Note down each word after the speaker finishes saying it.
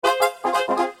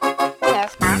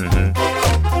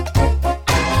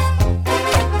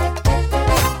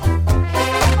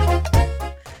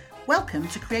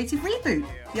to Creative Reboot,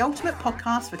 the ultimate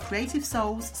podcast for creative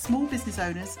souls, small business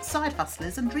owners, side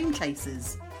hustlers and dream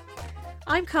chasers.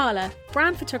 I'm Carla,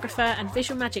 brand photographer and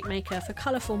visual magic maker for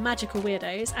colourful magical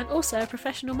weirdos and also a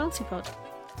professional multipod.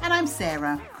 And I'm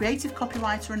Sarah, creative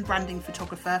copywriter and branding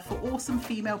photographer for awesome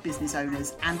female business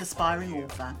owners and aspiring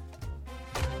author.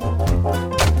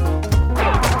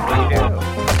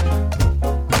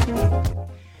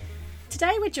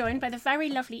 Today we're joined by the very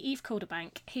lovely Eve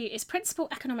Calderbank, who is Principal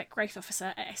Economic Growth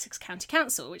Officer at Essex County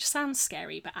Council, which sounds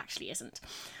scary but actually isn't.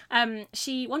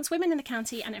 She wants women in the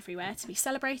county and everywhere to be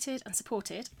celebrated and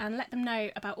supported and let them know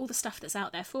about all the stuff that's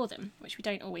out there for them, which we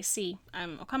don't always see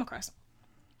or come across.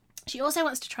 She also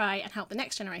wants to try and help the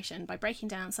next generation by breaking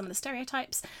down some of the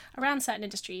stereotypes around certain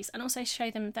industries and also show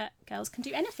them that girls can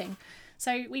do anything.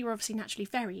 So we were obviously naturally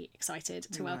very excited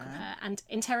to welcome her and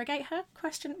interrogate her.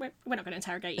 We're not going to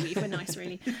interrogate you, Eve, we're nice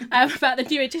really, about the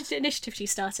new initiative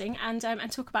she's starting and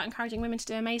talk about encouraging women to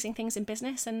do amazing things in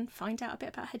business and find out a bit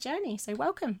about her journey. So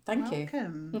welcome. Thank you.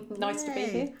 Nice to be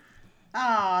here.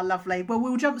 Ah, lovely. Well,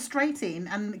 we'll jump straight in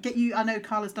and get you. I know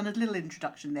Carla's done a little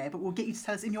introduction there, but we'll get you to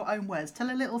tell us in your own words. Tell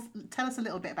us a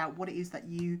little bit about what it is that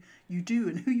you do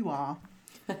and who you are.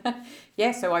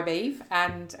 Yeah, so I'm Eve,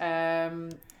 and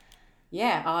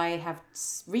I have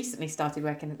recently started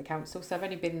working at the council. So I've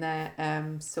only been there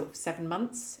sort of 7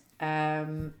 months,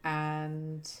 and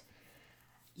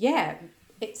yeah,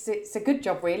 it's a good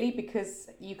job really because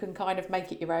you can kind of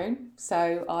make it your own.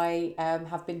 So I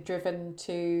have been driven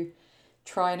to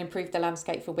try and improve the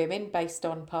landscape for women based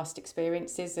on past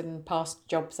experiences and past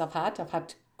jobs I've had. I've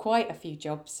had quite a few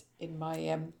jobs in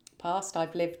my past.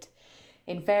 I've lived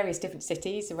in various different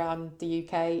cities around the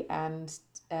UK, and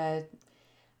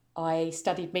I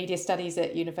studied media studies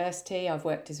at university. I've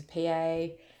worked as a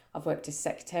PA, I've worked as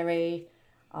secretary,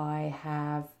 I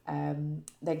have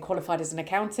then qualified as an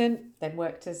accountant, then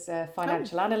worked as a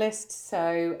financial analyst.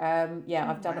 So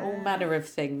I've done all manner of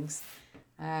things.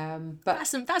 But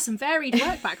that's some varied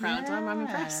work background. I'm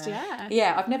impressed.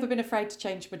 Yeah, I've never been afraid to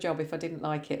change my job if I didn't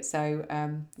like it. So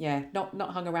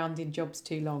not hung around in jobs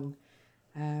too long.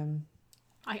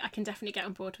 I can definitely get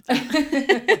on board with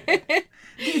that.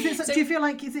 Do you feel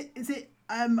like is it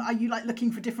are you like looking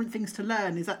for different things to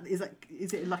learn? Is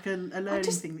it like a learning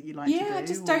thing that you like to do? I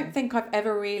just don't think I've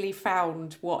ever really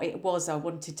found what it was I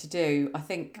wanted to do. I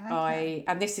think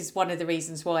and this is one of the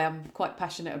reasons why I'm quite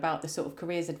passionate about the sort of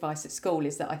careers advice at school,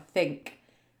 is that I think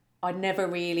I never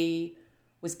really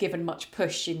was given much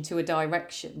push into a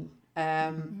direction.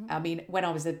 I mean, when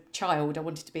I was a child, I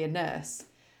wanted to be a nurse.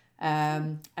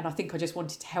 And I think I just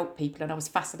wanted to help people, and I was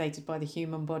fascinated by the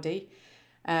human body.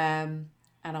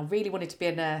 And I really wanted to be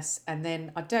a nurse, and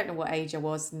then I don't know what age I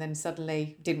was, and then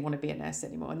suddenly didn't want to be a nurse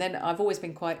anymore. And then I've always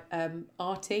been quite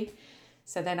arty,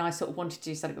 so then I sort of wanted to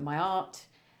do something with my art.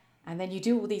 And then you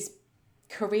do all these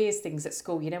careers things at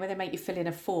school, you know, where they make you fill in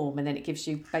a form, and then it gives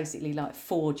you basically like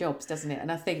 4 jobs, doesn't it?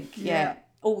 And I think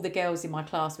all the girls in my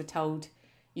class were told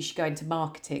you should go into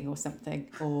marketing or something,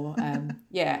 or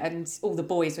and all the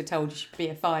boys were told you should be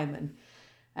a fireman.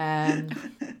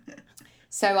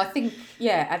 So I think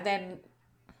and then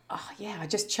I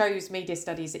just chose media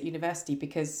studies at university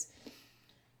because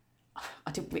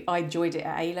I enjoyed it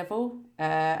at A level,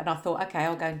 and I thought, okay,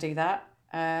 I'll go and do that.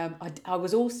 I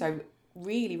was also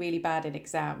really, really bad in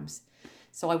exams,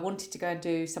 so I wanted to go and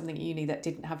do something at uni that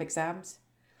didn't have exams.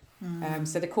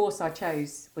 So the course I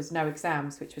chose was no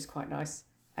exams, which was quite nice.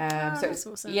 So it was,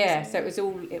 awesome. So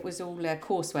it was all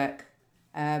coursework.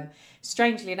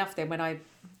 Strangely enough, then when I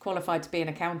qualified to be an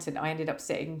accountant, I ended up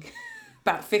sitting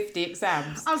about 50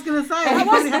 exams. I was going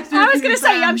to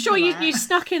say. I'm sure you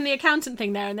snuck in the accountant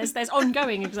thing there, and there's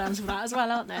ongoing exams for that as well,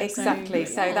 aren't there? Exactly.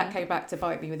 So that came back to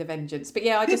bite me with a vengeance. But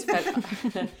I just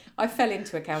I fell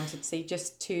into accountancy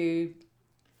just to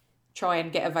try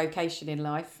and get a vocation in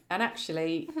life, and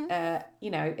actually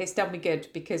it's done me good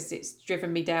because it's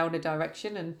driven me down a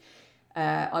direction. And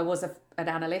I was an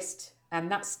analyst, and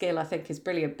that skill I think is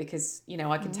brilliant because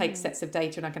I can take sets of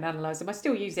data and I can analyse them. I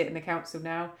still use it in the council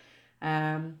now,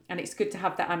 and it's good to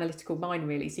have that analytical mind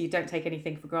really, so you don't take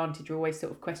anything for granted. You're always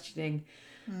sort of questioning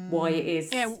why it is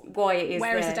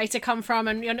where does the data come from,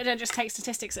 and you don't just take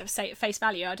statistics at face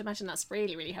value. I'd imagine that's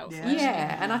really, really helpful.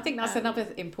 And I think that's another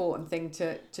important thing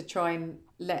to try and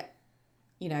let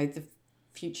the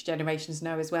future generations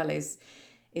know as well, is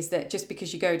that just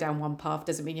because you go down one path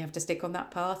doesn't mean you have to stick on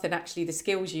that path, and actually the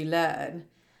skills you learn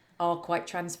are quite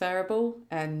transferable.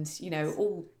 And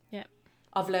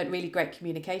I've learned really great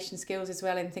communication skills as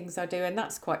well in things I do, and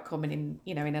that's quite common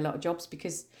in a lot of jobs,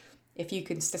 because if you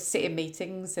can sit in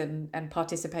meetings and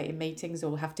participate in meetings,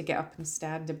 or have to get up and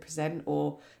stand and present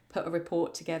or put a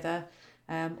report together,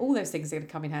 All those things are going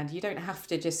to come in handy. You don't have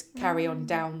to just carry on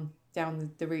down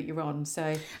the route you're on. So,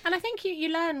 and I think you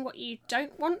learn what you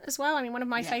don't want as well. I mean, one of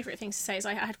my favourite things to say is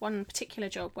I had one particular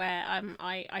job where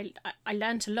I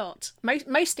learned a lot,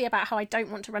 mostly about how I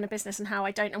don't want to run a business and how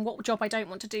I don't, and what job I don't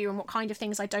want to do and what kind of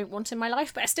things I don't want in my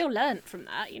life. But I still learned from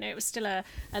that. You know, it was still a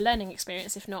learning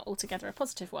experience, if not altogether a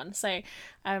positive one. So,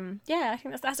 I think I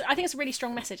think it's a really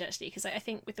strong message actually, because I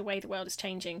think with the way the world is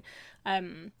changing,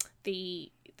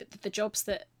 the jobs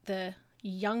that the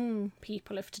young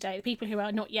people of today, the people who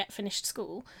are not yet finished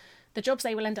school, the jobs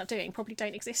they will end up doing probably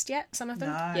don't exist yet, some of them.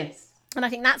 No. Yes. And I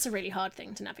think that's a really hard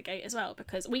thing to navigate as well,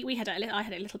 because I had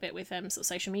a little bit with sort of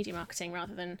social media marketing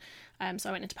rather than so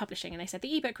I went into publishing, and they said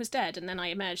the ebook was dead, and then I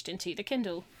emerged into the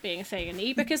Kindle being a thing, and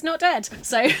the ebook is not dead.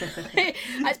 So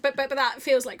but that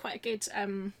feels like quite a good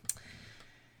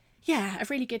a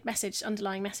really good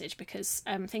underlying message, because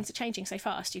things are changing so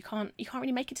fast. You can't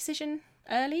really make a decision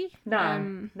early.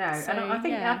 No. So, And I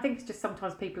think it's just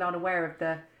sometimes people aren't aware of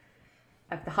the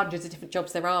hundreds of different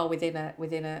jobs there are within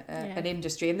an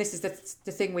industry. And this is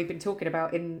the thing we've been talking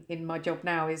about in my job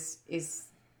now is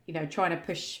trying to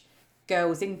push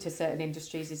girls into certain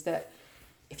industries. Is that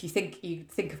if you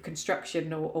think of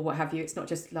construction or what have you, it's not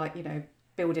just like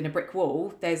building a brick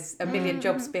wall. There's a million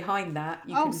jobs behind that.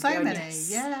 So many.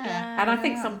 Yeah. And I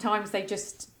think sometimes they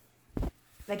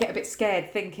get a bit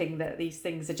scared thinking that these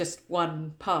things are just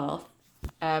one path.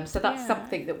 So that's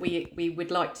something that we would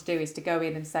like to do, is to go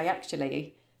in and say,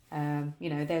 actually,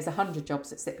 there's 100 jobs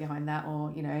that sit behind that,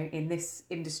 or in this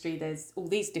industry there's all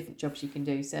these different jobs you can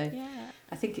do. So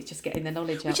I think it's just getting the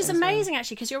knowledge out, which is amazing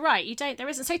actually, because you're right, there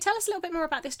isn't. So tell us a little bit more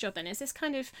about this job then. Is this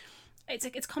kind of it's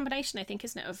a combination, I think,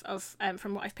 isn't it, of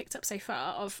from what I've picked up so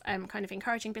far, of kind of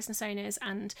encouraging business owners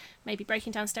and maybe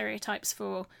breaking down stereotypes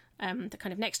for the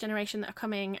kind of next generation that are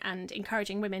coming, and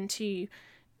encouraging women to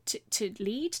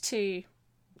lead, to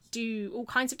do all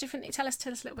kinds of different things. Tell us a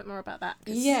little bit more about that.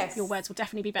 Yes. Your words will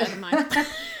definitely be better than mine.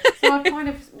 So I kind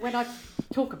of, when I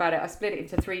talk about it, I split it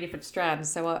into 3 different strands.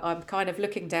 So I'm kind of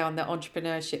looking down the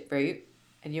entrepreneurship route,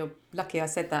 and you're lucky I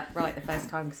said that right the first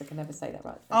time, because I can never say that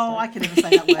right the first time. I can never say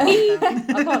that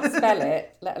word. I can't spell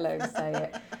it, let alone say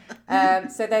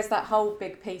it. So there's that whole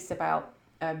big piece about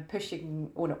pushing,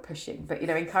 or not pushing, but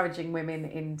encouraging women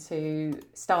into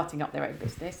starting up their own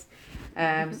business.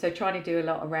 So trying to do a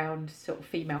lot around sort of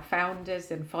female founders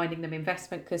and finding them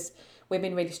investment, because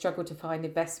women really struggle to find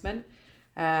investment.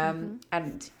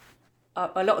 And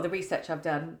a lot of the research I've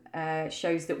done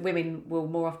shows that women will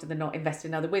more often than not invest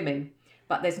in other women,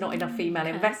 but there's not enough female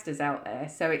investors out there.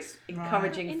 So it's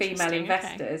encouraging female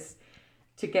investors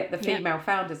to get the female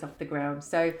founders off the ground.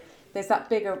 So there's that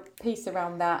bigger piece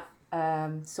around that.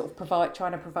 Sort of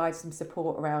trying to provide some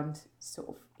support around sort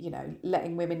of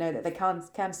letting women know that they can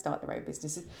start their own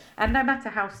businesses, and no matter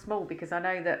how small, because I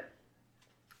know that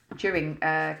during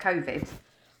COVID,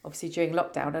 obviously during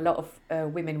lockdown, a lot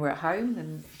of women were at home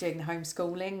and doing the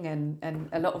homeschooling, and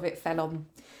a lot of it fell on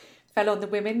the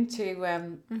women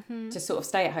to sort of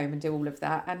stay at home and do all of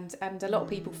that, and a lot of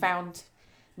people found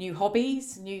new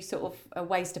hobbies, new sort of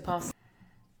ways to pass,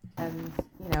 and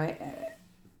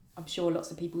I'm sure lots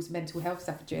of people's mental health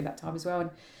suffered during that time as well, and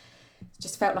it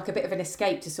just felt like a bit of an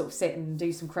escape to sort of sit and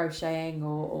do some crocheting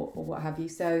or what have you.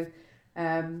 So,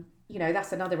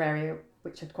 that's another area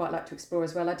which I'd quite like to explore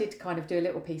as well. I did kind of do a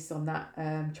little piece on that,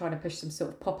 trying to push some sort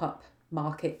of pop-up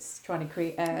markets, trying to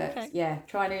create,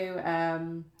 trying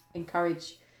to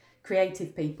encourage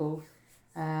creative people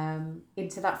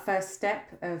into that first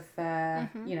step of,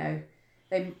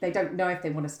 They don't know if they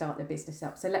want to start their business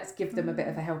up. So let's give them a bit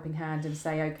of a helping hand and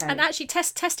say, okay. And actually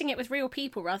testing it with real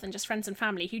people rather than just friends and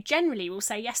family, who generally will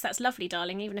say, yes, that's lovely,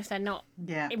 darling, even if they're not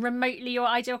remotely your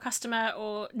ideal customer,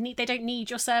 or they don't need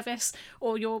your service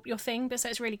or your thing. But so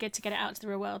it's really good to get it out to the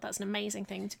real world. That's an amazing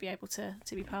thing to be able to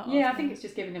be part of. Yeah, I think it's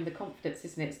just giving them the confidence,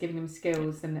 isn't it? It's giving them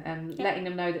skills and letting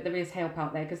them know that there is help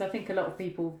out there. Because I think a lot of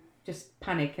people just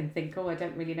panic and think, I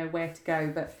don't really know where to go.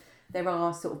 But there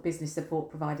are sort of business support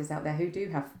providers out there who do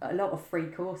have a lot of free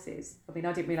courses. I mean,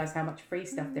 I didn't realise how much free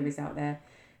stuff there is out there.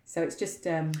 So it's just...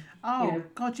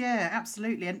 God, yeah,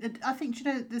 absolutely. And I think,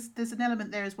 there's an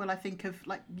element there as well, I think, of,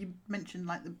 like you mentioned,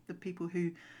 like the people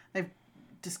who they've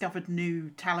discovered new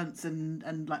talents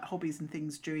and like hobbies and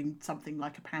things during something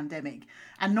like a pandemic,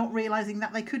 and not realising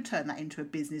that they could turn that into a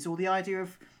business, or the idea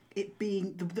of it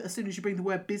being, as soon as you bring the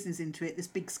word business into it, this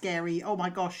big scary, oh my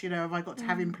gosh, have I got to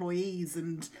have employees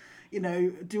and...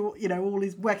 do all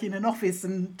these, work in an office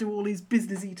and do all these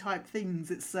businessy type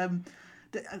things. It's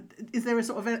is there a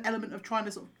sort of an element of trying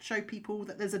to sort of show people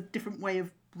that there's a different way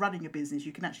of running a business?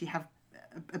 You can actually have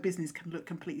a business can look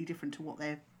completely different to what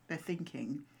they're they're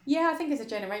thinking. Yeah, I think it's a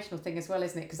generational thing as well,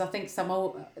 isn't it? Because I think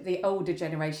the older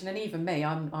generation, and even me,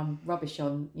 I'm rubbish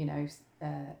on,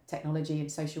 technology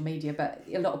and social media, but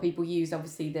a lot of people use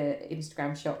obviously the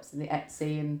Instagram shops and the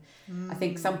Etsy, and I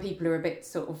think some people are a bit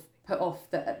sort of put off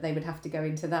that they would have to go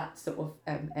into that sort of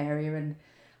area, and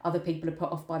other people are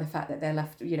put off by the fact that they're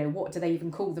left, what do they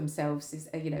even call themselves? Is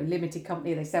limited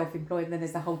company, are they self-employed? And then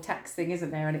there's the whole tax thing,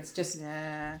 isn't there? And it's just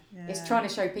it's trying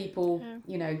to show people,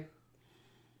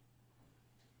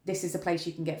 this is a place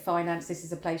you can get finance, this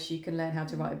is a place you can learn how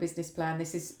to write a business plan,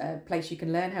 this is a place you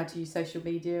can learn how to use social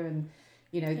media, and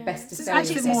best to sell. It's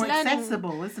actually more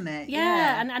accessible, isn't it?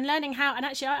 And learning how, and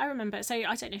actually I remember, so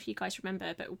I don't know if you guys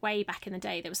remember, but way back in the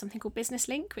day there was something called Business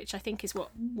Link, which I think is what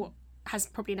has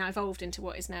probably now evolved into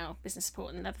what is now Business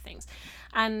Support and other things.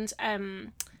 And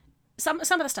some of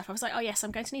the stuff I was like, oh yes,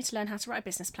 I'm going to need to learn how to write a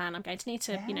business plan, I'm going to need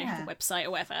to have a website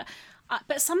or whatever,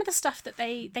 but some of the stuff that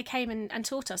they came and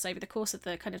taught us over the course of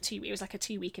the kind of it was like a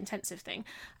 2-week intensive thing,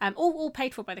 all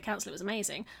paid for by the council. It was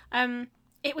amazing.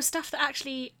 It was stuff that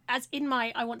actually, as in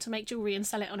my I want to make jewellery and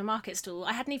sell it on a market stall,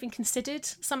 I hadn't even considered.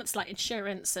 Some it's like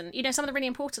insurance and some of the really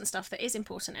important stuff that is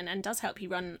important and does help you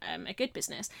run a good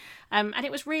business, and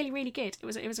it was really, really good. It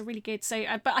was a really good. So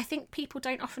but I think people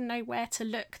don't often know where to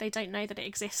look. They don't know that it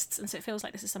exists, and so it feels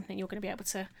like this is something you're going to be able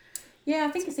to. Yeah,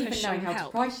 I think it's even knowing how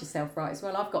to price yourself right as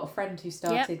well. I've got a friend who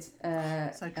started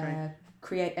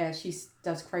she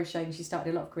does crocheting. She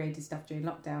started a lot of creative stuff during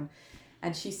lockdown.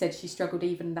 And she said she struggled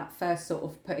even that first sort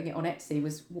of putting it on Etsy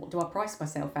was, what do I price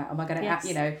myself at? Am I going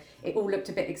to, it all looked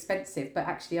a bit expensive, but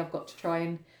actually I've got to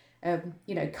try and,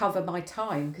 cover my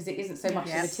time, because it isn't so much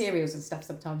the materials and stuff.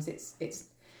 Sometimes it's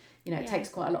it takes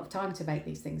quite a lot of time to make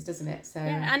these things, doesn't it? So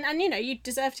and you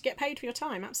deserve to get paid for your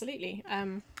time, absolutely.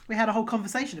 We had a whole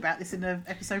conversation about this in an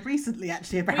episode recently,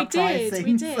 actually, about pricing.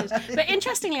 We did. But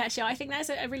interestingly, actually, I think there's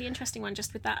a really interesting one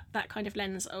just with that kind of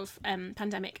lens of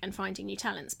pandemic and finding new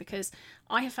talents, because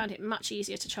I have found it much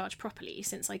easier to charge properly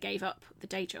since I gave up the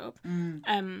day job.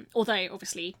 Although,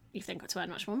 obviously, you've then got to earn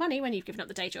much more money when you've given up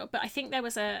the day job. But I think there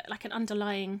was an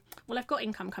underlying, I've got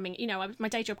income coming. My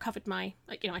day job covered my,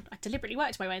 I deliberately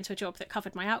worked my way into a job that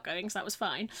covered my outgoings. That was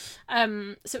fine.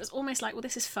 So it was almost like,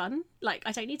 this is fun. Like,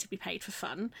 I don't need to be paid for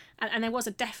fun. And there was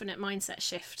a definite mindset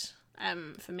shift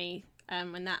for me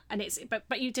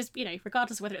but you just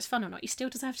regardless of whether it's fun or not, you still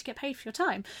deserve to get paid for your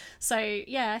time. So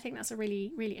I think that's a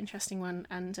really, really interesting one.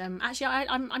 And actually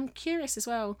I'm curious as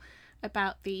well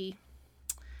about the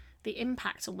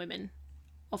impact on women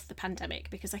of the pandemic,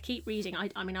 because I keep reading. I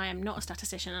am not a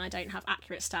statistician and I don't have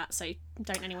accurate stats, so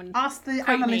don't anyone ask the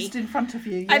analyst in front of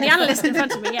you. And the analyst in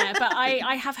front of me, but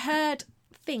I have heard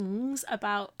things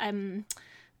about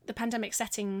the pandemic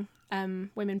setting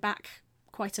women back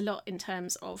quite a lot in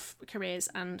terms of careers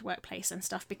and workplace and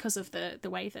stuff, because of the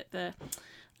way that the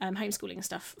homeschooling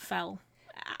stuff fell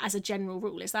as a general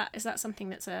rule. Is that something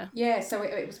that's a... Yeah, so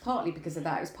it was partly because of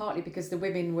that. It was partly because the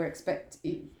women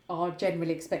are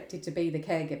generally expected to be the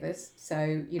caregivers.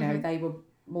 So, they were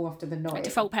more often than not... A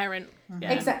default parent.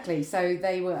 Yeah. Exactly. So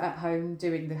they were at home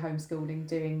doing the homeschooling,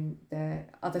 doing the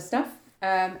other stuff.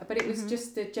 But it was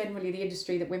just generally the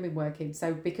industry that women work in.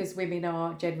 So because women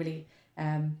are generally,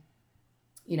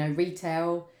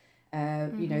 retail,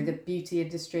 the beauty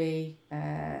industry,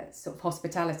 sort of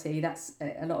hospitality, that's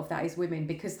a lot of that is women,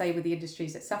 because they were the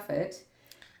industries that suffered.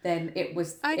 Then it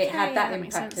had that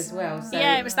impact as well. So,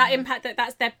 it was that impact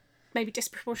that's they're maybe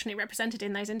disproportionately represented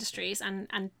in those industries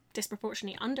and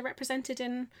disproportionately underrepresented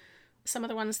in some of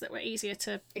the ones that were easier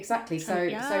to... Exactly. So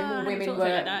more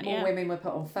women were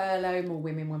put on furlough, more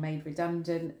women were made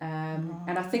redundant,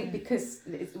 and I think because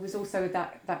it was also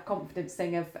that confidence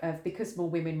thing of because more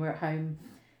women were at home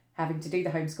having to do the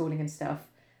homeschooling and stuff,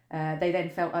 they then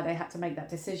felt like they had to make that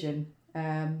decision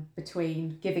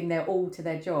between giving their all to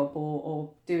their job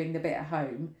or doing the bit at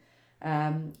home.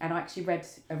 And I actually read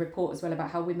a report as well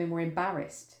about how women were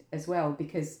embarrassed as well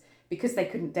because they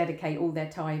couldn't dedicate all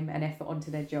their time and effort onto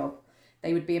their job.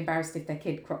 They would be embarrassed if their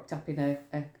kid crocked up in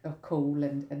a call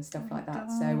and stuff like that.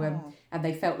 God. So and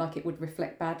they felt like it would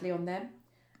reflect badly on them.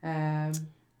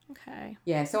 Okay.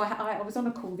 Yeah. So I was on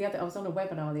a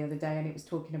webinar the other day, and it was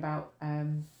talking about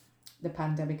the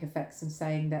pandemic effects and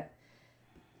saying that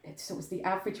it was the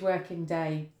average working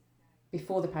day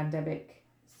before the pandemic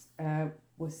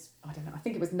was, I don't know, I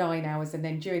think it was 9 hours, and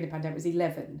then during the pandemic it was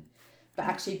 11. But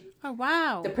actually, oh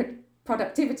wow, the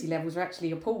productivity levels were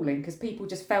actually appalling because people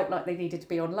just felt like they needed to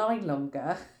be online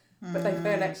longer, but they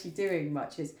weren't actually doing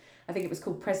much. I think it was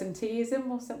called presenteeism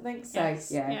or something. So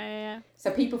yes. Yeah.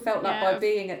 So people felt like by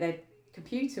being at their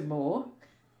computer more,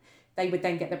 they would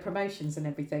then get the promotions and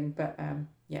everything. But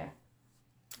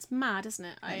mad, isn't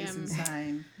it? It's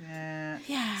insane.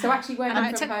 Yeah. So actually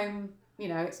working from home, you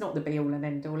know, it's not the be all and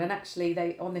end all. And actually,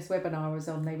 they on this webinar I was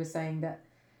on, they were saying that,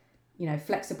 you know,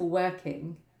 flexible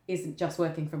working isn't just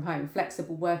working from home.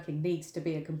 Flexible working needs to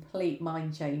be a complete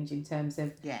mind change in terms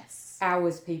of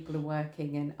hours people are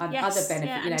working and other benefits.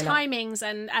 Yeah, and timings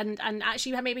and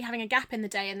actually maybe having a gap in the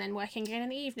day and then working again in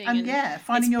the evening. And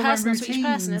finding your own routines. Each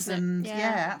person, isn't it?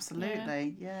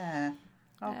 Absolutely. Yeah.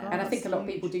 Oh, God, and I think a lot of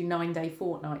people do 9-day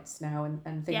fortnights now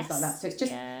and things like that. So it's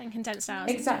just and condensed hours.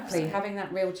 Exactly, having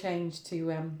that real change to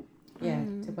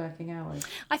to working hours.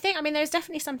 I think, I mean, there's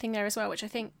definitely something there as well, which I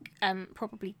think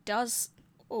probably does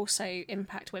also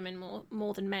impact women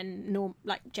more than men,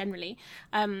 generally,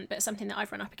 but something that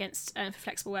I've run up against for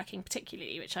flexible working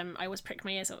particularly, which I always prick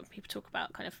my ears up when people talk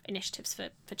about kind of initiatives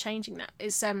for changing that,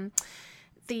 is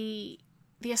the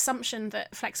assumption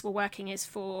that flexible working is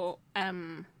for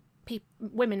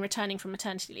women returning from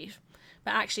maternity leave.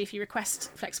 But actually, if you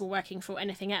request flexible working for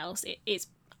anything else, it is,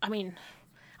 I mean,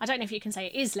 I don't know if you can say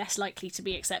it is less likely to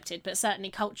be accepted, but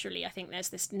certainly culturally, I think there's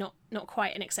this not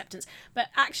quite an acceptance. But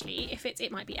actually, if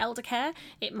it might be elder care,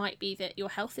 it might be that your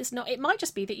health is not, it might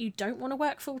just be that you don't want to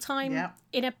work full time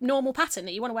in a normal pattern,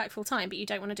 that you want to work full time, but you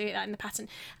don't want to do that in the pattern.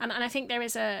 And I think I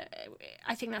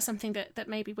think that's something that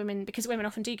maybe women, because women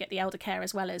often do get the elder care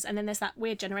as well as, and then there's that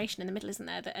weird generation in the middle, isn't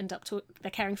there, that end up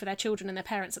they're caring for their children and their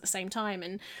parents at the same time.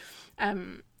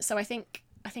 And so I think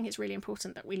it's really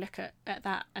important that we look at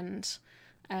that. And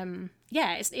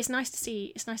it's nice to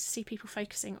see people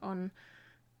focusing on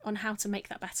how to make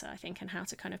that better, I think, and how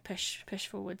to kind of push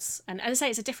forwards. And as I say,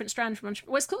 it's a different strand from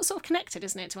it's sort of connected,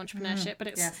 isn't it, to entrepreneurship? But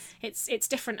it's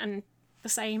different and the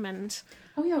same. And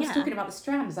I was talking about the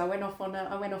strands. I went off on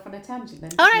a tangent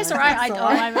then. Oh no, it's all right.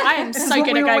 I am so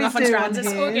good at going off on strands. It's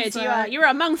all good. So. You're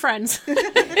among friends. So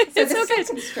it's all good.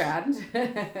 Second strand.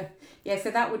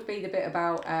 So that would be the bit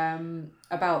about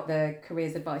the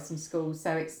careers advice in schools.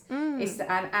 So it's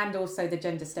and also the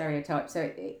gender stereotype.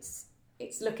 So it's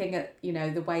looking at, you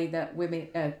know, the way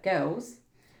that girls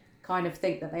kind of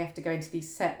think that they have to go into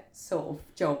these set sort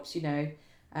of jobs, you know.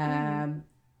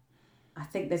 I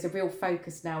think there's a real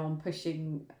focus now on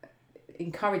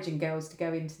encouraging girls to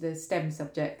go into the STEM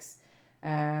subjects,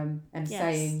 and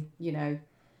saying, you know,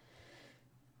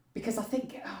 because I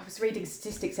think I was reading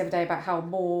statistics the other day about how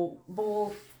more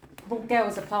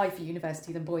girls apply for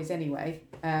university than boys anyway.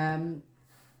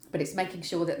 But it's making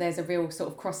sure that there's a real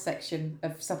sort of cross section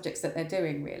of subjects that they're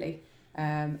doing, really.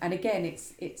 And again,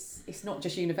 it's not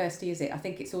just university, is it? I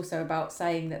think it's also about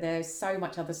saying that there's so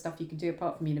much other stuff you can do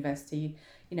apart from university,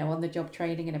 you know, on the job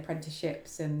training and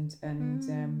apprenticeships and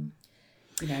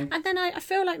you know. And then I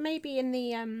feel like maybe in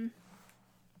the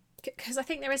because I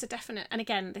think there is a definite, and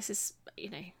again, this is, you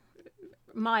know,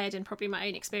 mired in probably my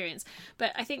own experience,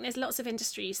 but I think there's lots of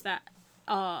industries that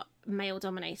are male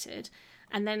dominated,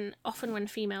 and then often when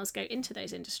females go into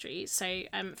those industries, so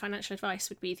financial advice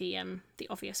would be the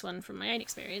obvious one from my own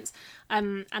experience,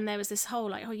 and there was this whole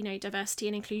like, you know, diversity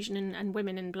and inclusion and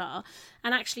women and blah,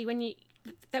 and actually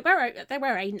there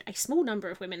were a small number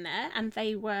of women there, and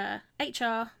they were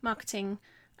HR, marketing,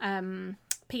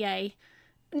 PA.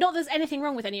 Not that there's anything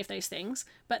wrong with any of those things,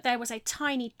 but there was a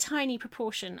tiny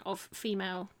proportion of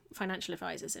female financial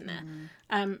advisors in there,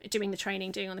 doing the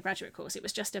training, doing on the graduate course. It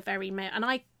was just a very male, and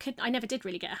I never did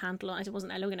really get a handle on, I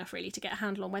wasn't there long enough really to get a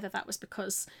handle on whether that was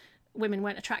because women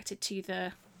weren't attracted to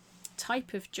the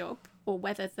type of job, or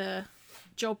whether the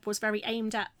job was very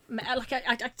aimed at, like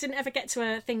I didn't ever get to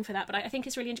a thing for that, but I think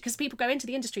it's really interesting because people go into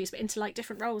the industries but into like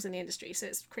different roles in the industry, so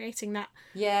it's creating that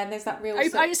and there's that real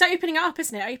it's opening up,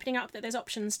 isn't it, opening up that there's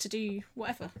options to do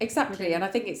whatever. Exactly. And I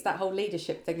think it's that whole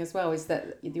leadership thing as well, is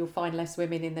that you'll find less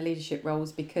women in the leadership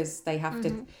roles because they have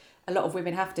to, a lot of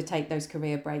women have to take those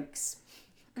career breaks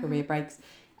to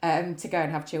go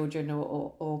and have children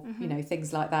or you know,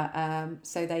 things like that,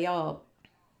 so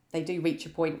they do reach a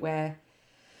point where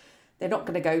they're not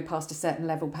going to go past a certain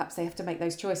level. Perhaps they have to make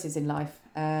those choices in life.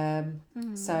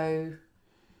 So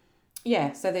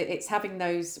that it's having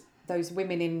those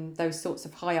women in those sorts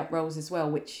of high up roles as well,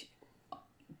 which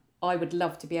I would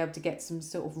love to be able to get some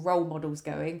sort of role models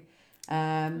going.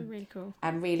 Really cool.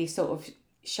 And really sort of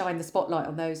shine the spotlight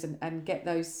on those and get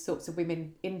those sorts of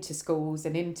women into schools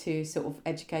and into sort of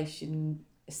education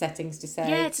settings to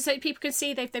say, so people can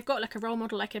see they've got like a role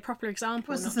model, like a proper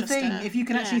example. Well, that's the thing. If you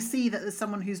can actually see that there's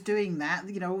someone who's doing that,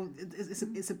 you know,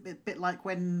 it's a bit like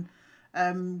when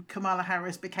Kamala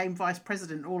Harris became vice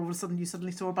president. All of a sudden, you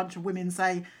suddenly saw a bunch of women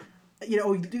say, you know,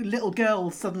 little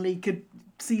girls suddenly could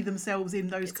see themselves in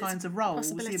those kinds of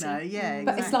roles, possibility. Yeah,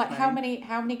 But it's like, exactly.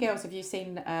 how many girls have you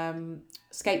seen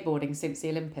skateboarding since the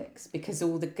Olympics? Because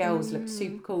all the girls looked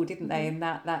super cool, didn't they? In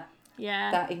that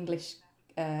English,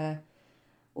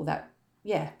 or that.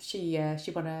 Yeah, she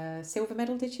won a silver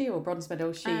medal, did she, or bronze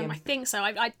medal? I think so.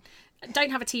 I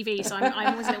don't have a TV, so I'm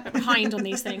always a little bit behind on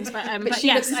these things. But she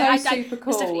yes, looks super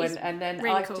cool, and then really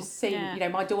I've cool. just seen,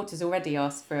 my daughter's already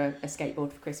asked for a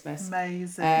skateboard for Christmas.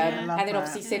 Amazing. And then that.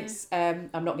 obviously since I'm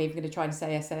not even going to try and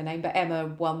say her surname, but Emma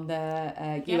won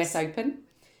the US Open.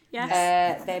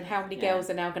 Yes. Then how many girls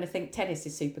are now going to think tennis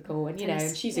is super cool, and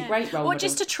and she's a great role or model.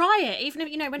 just to try it, even if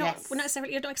we're not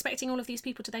necessarily, you're not expecting all of these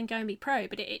people to then go and be pro,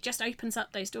 but it just opens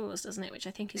up those doors, doesn't it? Which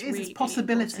I think is really, it's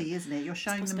possibility, really isn't it? You're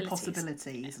showing them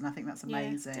possibilities, and I think that's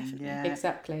amazing. Yeah,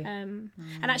 exactly. And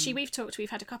actually, we've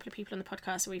had a couple of people on the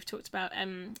podcast where we've talked about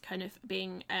kind of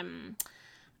being.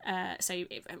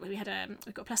 We've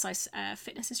got a plus size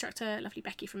fitness instructor, lovely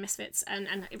Becky from Misfits, and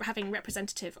having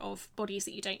representative of bodies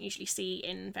that you don't usually see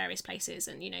in various places,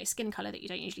 and skin colour that you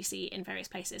don't usually see in various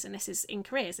places. And this is in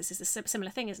careers, this is a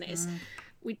similar thing, isn't it? Is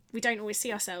we don't always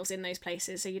see ourselves in those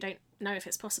places, so you don't know if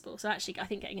it's possible. So actually, I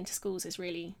think getting into schools is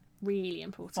really, really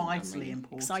important. Vitally really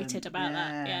important. Excited about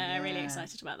that. Yeah, really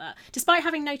excited about that. Despite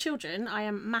having no children, I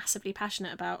am massively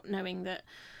passionate about knowing that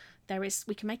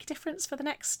we can make a difference for the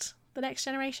next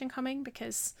generation coming,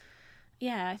 because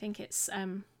I think it's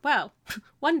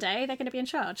one day they're going to be in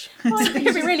charge. It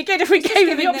would be really good if we gave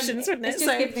them the options, wouldn't it? It's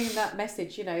just giving them that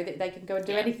message, that they can go and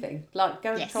do anything. Like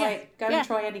go and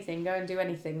try anything, go and do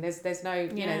anything. There's no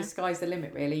the sky's the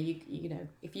limit, really.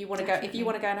 If you want to go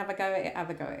and have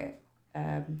a go at it.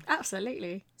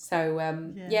 Absolutely. So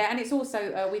and it's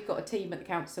also we've got a team at the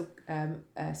council,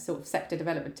 a sort of sector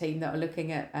development team that are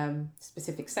looking at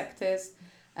specific sectors.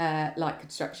 Like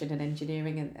construction and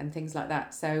engineering and things like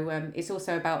that. So it's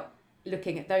also about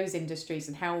looking at those industries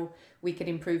and how we can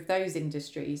improve those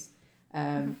industries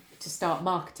to start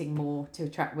marketing more, to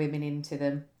attract women into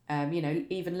them.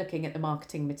 Even looking at the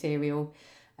marketing material,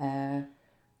 the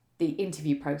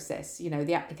interview process,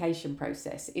 the application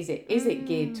process. Is it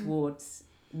geared towards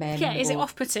men? Yeah, is it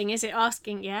off-putting? Is it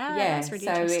asking? Yeah, that's really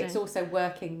interesting. It's also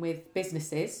working with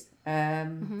businesses.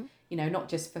 Not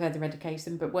just further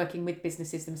education, but working with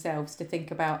businesses themselves to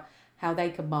think about how they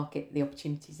can market the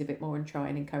opportunities a bit more and try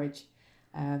and encourage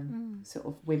sort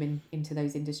of women into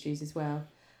those industries as well.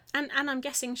 And I'm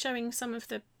guessing showing some of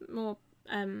the more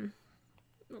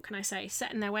what can I say,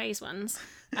 set in their ways ones,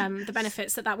 the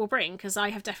benefits that will bring, because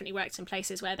I have definitely worked in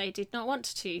places where they didn't want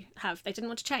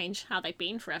to change how they'd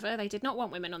been forever. They did not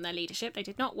want women on their leadership. They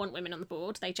did not want women on the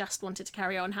board. They just wanted to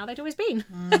carry on how they'd always been.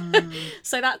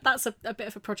 So that's a bit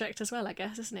of a project as well, I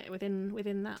guess, isn't it,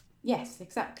 within that? Yes,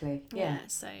 exactly. Yeah.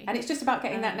 So and it's just about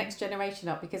getting that next generation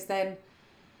up, because then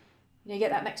you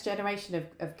get that next generation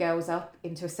of girls up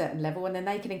into a certain level, and then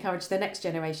they can encourage the next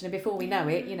generation, and before we know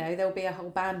it, there'll be a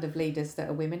whole band of leaders that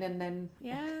are women, and then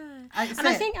I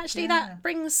think actually that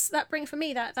brings for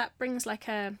me that brings like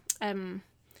a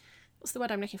what's the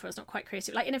word I'm looking for? It's not quite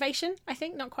creative, like innovation, I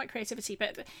think, not quite creativity,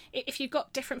 but if you've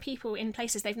got different people in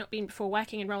places they've not been before,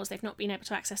 working in roles they've not been able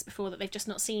to access before, that they've just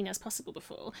not seen as possible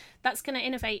before, that's going to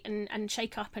innovate and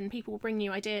shake up, and people will bring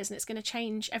new ideas, and it's going to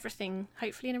change everything,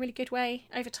 hopefully in a really good way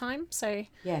over time. So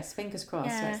yes, fingers crossed.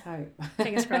 Let's hope.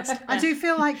 Fingers crossed. I do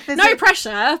feel like there's no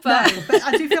pressure, but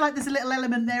I do feel like there's a little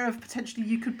element there of potentially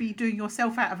you could be doing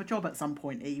yourself out of a job at some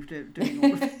point, Eve, doing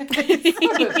all of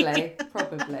it.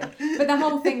 Probably. But the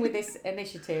whole thing with this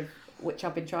initiative, which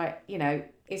I've been trying,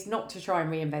 is not to try and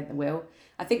reinvent the wheel.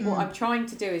 I think what I'm trying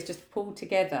to do is just pull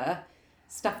together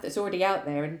stuff that's already out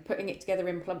there and putting it together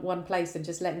in one place, and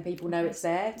just letting people know it's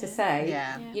there to say,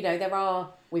 there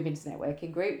are women's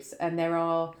networking groups, and there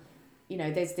are,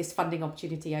 there's this funding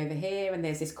opportunity over here, and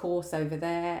there's this course over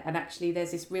there, and actually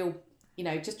there's this real,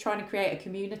 just trying to create a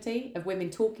community of women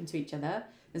talking to each other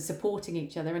and supporting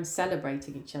each other and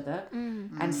celebrating each other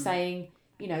and saying,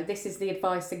 this is the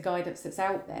advice and guidance that's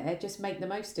out there, just make the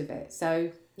most of it.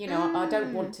 So, I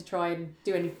don't want to try and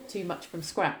do too much from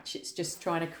scratch. It's just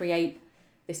trying to create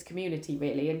this community,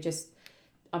 really, and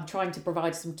I'm trying to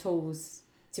provide some tools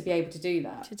to be able to do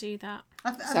that.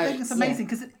 I think it's amazing,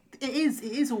 because it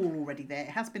is all already there. It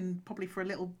has been probably for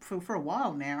a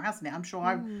while now, hasn't it? I'm sure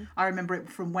I remember it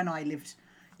from when I lived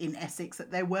in Essex,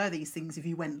 that there were these things if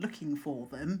you went looking for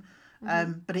them.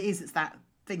 But it's that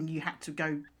thing you had to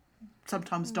go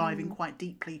sometimes diving quite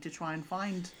deeply to try and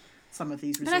find some of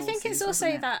these resources. But I think it's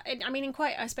also that, in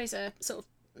quite, I suppose, a sort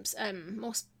of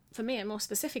more, for me, a more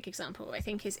specific example, I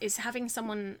think, is having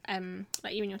someone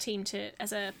like you and your team to,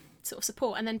 as a sort of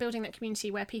support, and then building that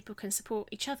community where people can support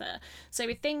each other. So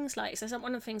with things like,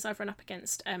 one of the things I've run up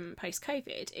against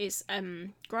post-COVID is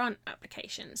grant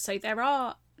applications. So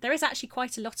there is actually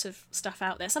quite a lot of stuff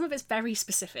out there. Some of it's very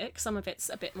specific, some of it's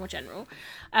a bit more general.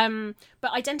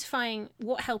 But identifying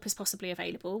what help is possibly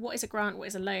available, what is a grant, what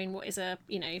is a loan, what is a,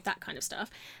 that kind of stuff.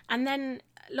 And then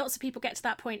lots of people get to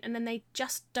that point and then they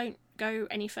just don't go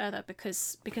any further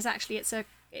because actually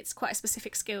it's quite a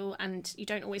specific skill and you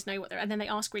don't always know what they're, and then they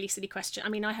ask really silly questions. I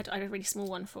mean, I had a really small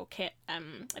one for Kit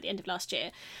at the end of last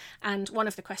year, and one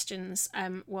of the questions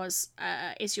was,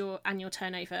 is your annual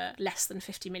turnover less than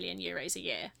 50 million euros a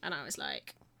year? And I was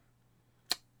like,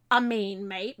 I mean,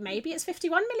 maybe it's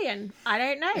 51 million. I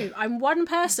don't know. I'm one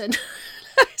person.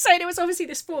 So it was obviously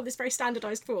this very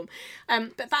standardised form.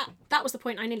 But that was the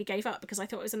point I nearly gave up because I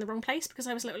thought it was in the wrong place, because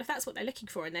I was like, well, if that's what they're looking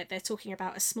for and they're talking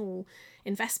about a small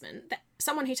investment, that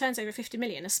someone who turns over 50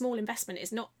 million, a small investment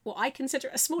is not what I consider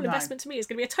a small investment. To me is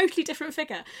going to be a totally different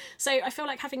figure. So I feel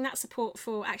like having that support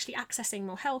for actually accessing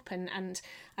more help and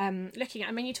looking at,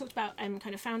 I mean, you talked about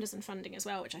kind of founders and funding as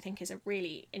well, which I think is a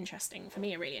really interesting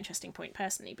point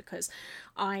personally, because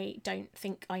I don't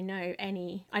think I know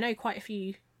quite a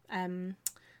few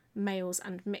males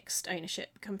and mixed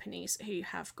ownership companies who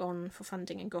have gone for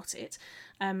funding and got it.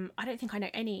 I don't think I know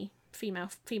any female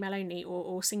only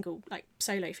or single, like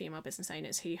solo female business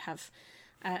owners who have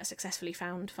successfully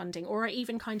found funding or are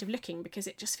even kind of looking, because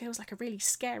it just feels like a really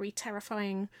scary,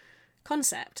 terrifying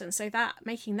concept. And so that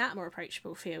making that more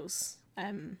approachable feels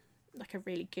like a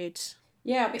really good,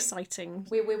 exciting.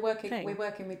 We're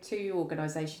working with two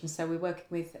organisations. So we're working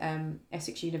with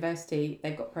Essex University.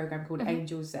 They've got a programme called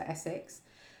Angels at Essex.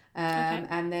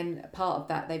 And then part of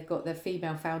that, they've got the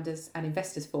Female Founders and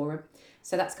Investors Forum.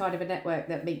 So that's kind of a network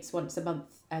that meets once a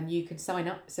month, and you can sign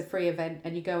up. It's a free event,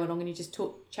 and you go along and you just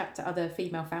chat to other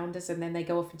female founders, and then they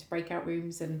go off into breakout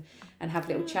rooms and have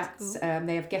little chats. Cool.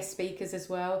 They have guest speakers as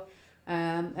well.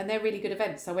 And they're really good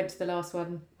events. I went to the last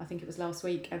one, I think it was last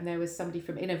week, and there was somebody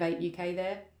from Innovate UK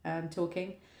there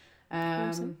talking.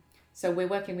 Awesome. So we're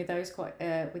working with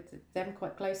them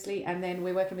quite closely, and then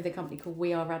we're working with a company called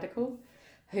We Are Radical,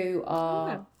 who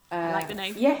are I like the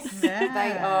name. Yes, yeah.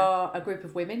 They are a group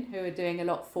of women who are doing a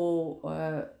lot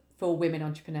for women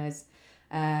entrepreneurs.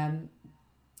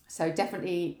 So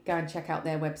definitely go and check out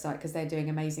their website, because they're doing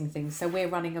amazing things. So we're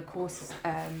running a course.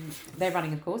 They're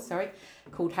running a course,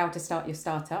 called How to Start Your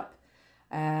Startup.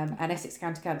 And Essex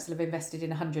County Council have invested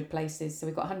in 100 places. So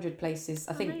we've got 100 places.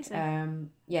 I think,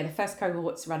 the first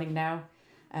cohort's running now.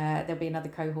 There'll be another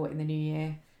cohort in the new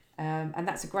year. And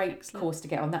that's a great course to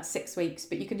get on. That's 6 weeks,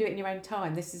 but you can do it in your own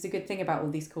time. This is a good thing about all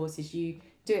these courses. You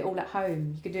do it all at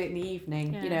home. You can do it in the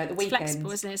evening, at the weekend. It's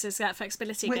flexible, isn't it? So it's that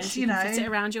flexibility, which, you can fit it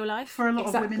around your life. For a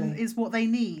lot of women is what they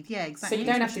need. Yeah, exactly. So you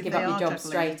don't have to give up your job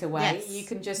straight away. Yes. You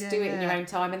can just do it in your own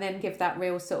time, and then give that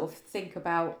real sort of think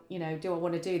about, do I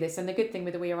want to do this? And the good thing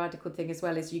with the We Are Radical thing as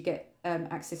well is you get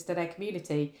access to their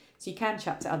community. So you can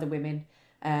chat to other women,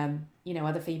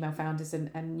 other female founders,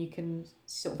 and you can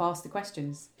sort of ask the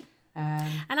questions.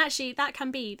 And actually that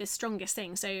can be the strongest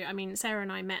thing. So I mean, Sarah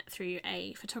and I met through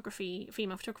a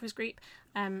female photographers group.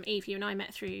 Eve, you and I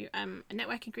met through a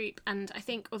networking group, and I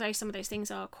think although some of those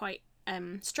things are quite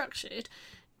structured,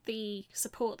 the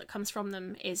support that comes from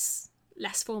them is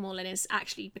less formal and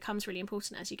becomes really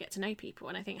important as you get to know people.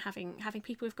 And I think having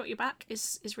people who've got your back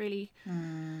is really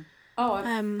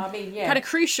kind of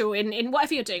crucial in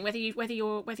whatever you're doing, whether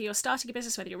you're starting a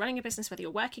business, whether you're running a business, whether you're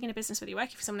working in a business, whether you're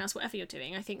working for someone else, whatever you're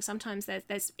doing. I think sometimes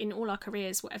there's in all our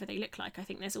careers, whatever they look like, I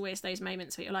think there's always those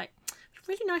moments where you're like, it's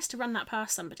really nice to run that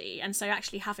past somebody. And so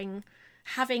actually having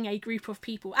a group of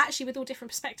people actually with all different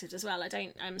perspectives as well.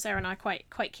 Sarah and I are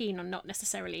quite keen on not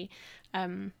necessarily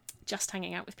just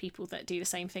hanging out with people that do the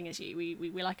same thing as you. We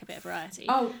like a bit of variety.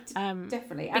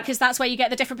 Definitely. Because that's where you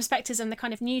get the different perspectives and the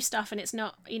kind of new stuff, and it's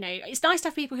not, it's nice to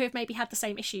have people who have maybe had the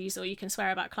same issues, or you can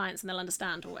swear about clients and they'll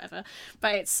understand or whatever,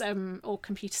 but it's or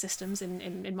computer systems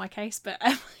in my case, but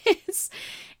it's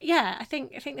I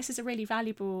think this is a really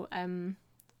valuable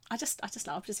I'm just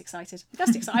excited.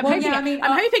 I'm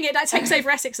hoping it takes over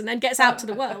Essex and then gets out to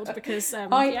the world, because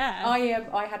I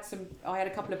had a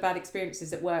couple of bad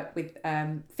experiences at work with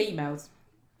females,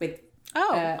 with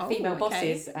female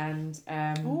bosses, and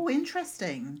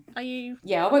interesting. Are you?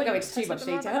 Yeah, I won't go into too much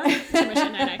detail.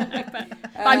 No.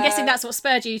 But I'm guessing that's what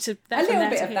spurred you to a little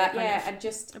bit of that,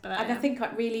 I think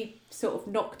it really sort of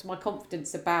knocked my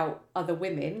confidence about other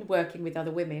women, working with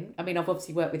other women. I mean, I've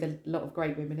obviously worked with a lot of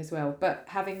great women as well, but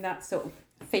having that sort of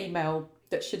female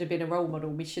that should have been a role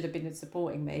model, should have been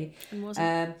supporting me. And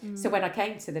wasn't. So when I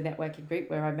came to the networking group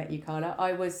where I met you, Carla,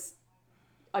 I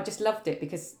I just loved it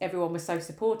because everyone was so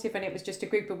supportive, and it was just a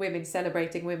group of women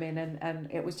celebrating women, and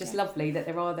it was just lovely that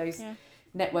there are those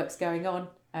networks going on.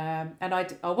 And I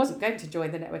wasn't going to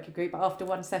join the networking group, but after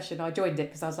one session I joined it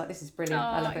because I was like, this is brilliant.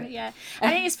 I love it. Yeah,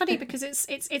 and it is funny because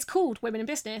it's called Women in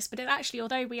Business, but it actually,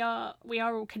 although we are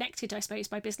all connected, I suppose,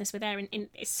 by business, we're there in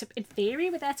theory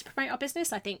we're there to promote our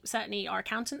business. I think certainly our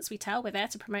accountants, we tell we're there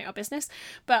to promote our business,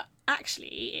 but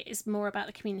actually it is more about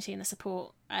the community and the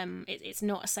support. It's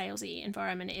not a salesy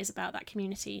environment. It is about that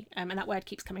community, and that word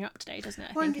keeps coming up today, doesn't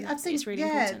it? I think it's really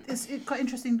important. It's quite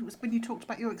interesting when you talked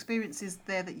about your experiences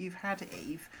there that you've had,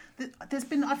 Eve.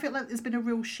 I feel like there's been a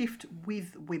real shift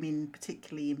with women,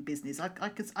 particularly in business.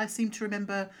 I seem to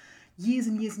remember years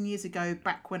and years and years ago,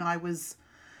 back when I was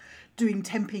doing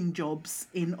temping jobs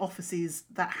in offices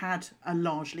that had a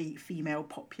largely female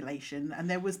population, and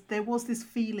there was this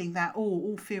feeling that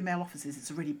all female offices,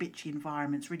 it's a really bitchy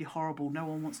environment, it's really horrible, no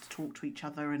one wants to talk to each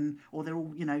other, or they're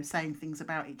all saying things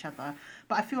about each other.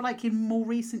 But I feel like in more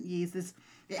recent years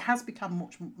it has become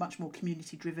much more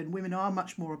community driven. Women are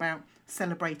much more about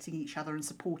celebrating each other and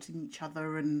supporting each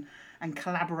other and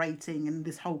collaborating, and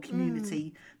this whole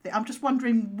community. I'm just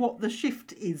wondering what the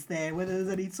shift is there, whether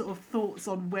there's any sort of thoughts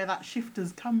on where that shift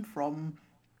has come from.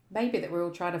 Maybe that we're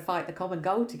all trying to fight the common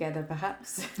goal together,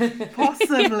 perhaps.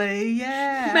 Possibly,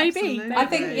 yeah. Maybe. I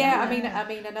think, I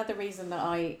mean, another reason that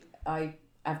I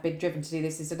have been driven to do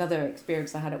this is another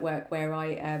experience I had at work where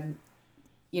I,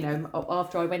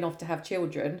 after I went off to have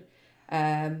children,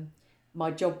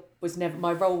 my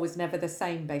role was never the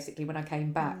same, basically, when I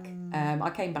came back. I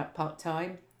came back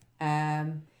part-time,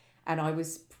 and I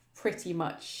was pretty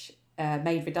much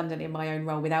made redundant in my own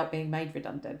role without being made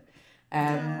redundant,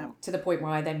 to the point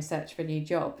where I then searched for a new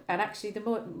job. And actually,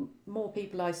 the more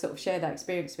people I sort of share that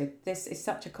experience with, this is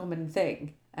such a common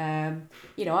thing.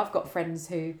 I've got friends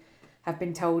who have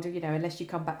been told, unless you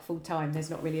come back full-time, there's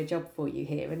not really a job for you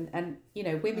here. And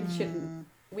women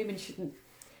shouldn't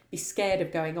be scared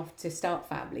of going off to start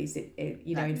families,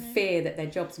 in fear that their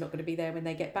job's not going to be there when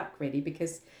they get back, really,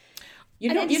 because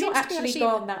you're not actually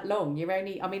gone that long. You're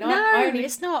only,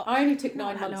 it's not. I only took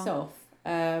 9 months off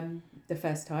the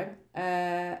first time,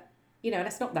 and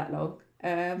it's not that long.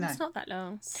 It's not that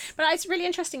long, but it's really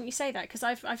interesting you say that, because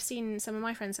I've seen some of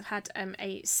my friends have had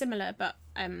a similar but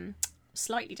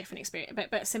slightly different experience,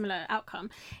 but similar outcome,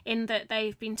 in that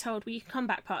they've been told, well, you can come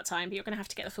back part-time, but you're going to have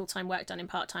to get the full-time work done in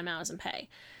part-time hours and pay,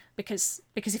 because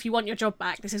if you want your job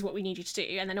back, this is what we need you to do,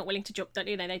 and they're not willing to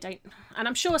they don't. And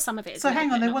I'm sure some of it is, so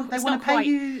hang on, they want to pay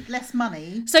you less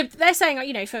money, so they're saying,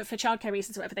 for childcare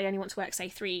reasons or whatever, they only want to work, say,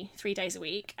 three days a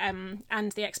week, and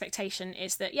the expectation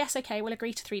is that, yes, okay, we'll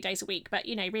agree to 3 days a week, but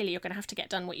really you're going to have to get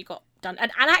done what you got done.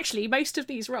 And actually most of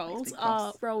these roles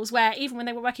are roles where even when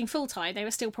they were working full-time, they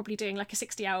were still probably doing like a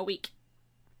 60-hour week,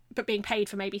 but being paid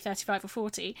for maybe 35 or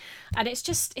 40, and it's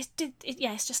just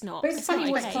not. But it's funny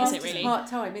what's classed as really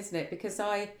part-time, isn't it? Because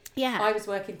I was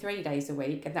working 3 days a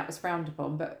week, and that was frowned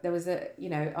upon. But there was I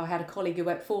had a colleague who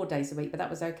worked 4 days a week, but that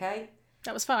was okay.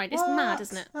 That was fine. It's mad,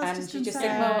 isn't it? That's and just she just insane.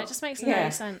 said, well, it just makes no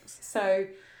sense. So,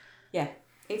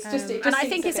 it's just. It just and I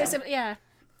think it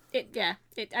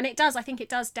does. I think it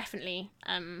does definitely.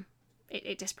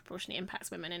 It disproportionately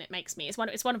impacts women, and it makes me. It's one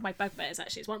of my bugbears,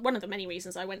 actually. It's one of the many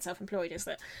reasons I went self-employed, is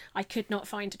that I could not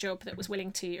find a job that was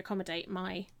willing to accommodate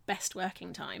my best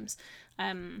working times,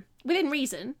 within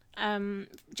reason,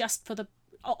 just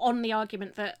on the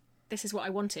argument that this is what I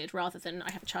wanted, rather than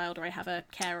I have a child or I have a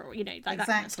carer, or that kind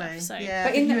of stuff. So, yeah,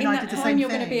 but in that time you're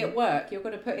going to be at work, you're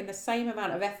going to put in the same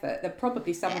amount of effort that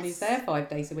probably someone who's there 5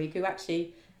 days a week, who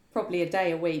actually probably a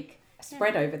day a week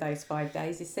spread over those 5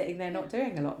 days, is sitting there not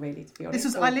doing a lot, really, to be honest.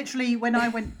 This was I literally when I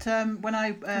went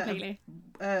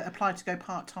applied to go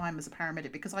part-time as a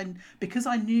paramedic, because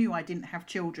I knew I didn't have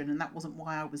children, and that wasn't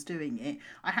why I was doing it.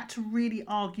 I had to really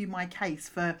argue my case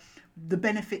for the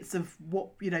benefits of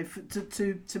what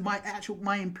to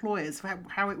my employers, for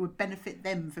how it would benefit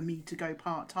them for me to go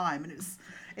part-time, and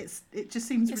it just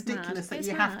seems ridiculous that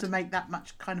you have to make that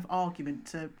much kind of argument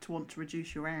to want to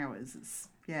reduce your hours.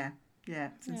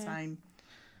 It's insane.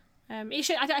 I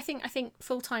think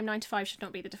full-time 9 to 5 should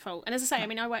not be the default. And as I say,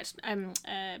 I worked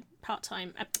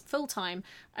full-time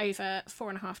over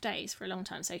 4.5 days for a long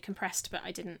time, so compressed, but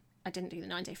I didn't do the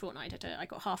 9-day fortnight. I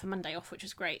got half a Monday off, which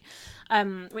was great,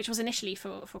 which was initially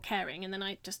for caring, and then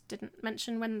I just didn't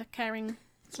mention when the caring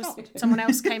someone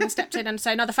else came and stepped in, and so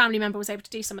another family member was able to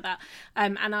do some of that,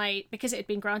 and I, because it had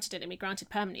been granted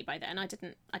permanently by then, I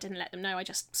didn't let them know. I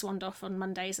just swanned off on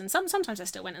Mondays, and sometimes I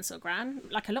still went and saw Gran,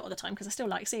 like a lot of the time, because I still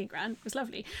like seeing Gran. It was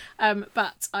lovely,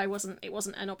 but it wasn't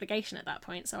an obligation at that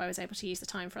point, so I was able to use the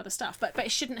time for other stuff. But it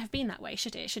shouldn't have been that way,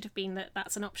 should it? It should have been that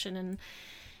that's an option, and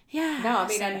Yeah. No, I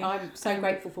mean, and I'm so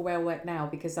grateful for where I work now,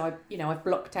 because I've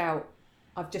blocked out.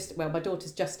 My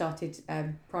daughter's just started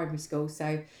primary school, so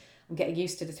I'm getting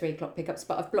used to the 3 o'clock pickups.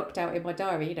 But I've blocked out in my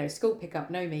diary, school pickup,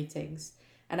 no meetings,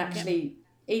 and actually,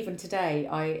 even today,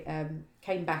 I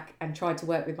came back and tried to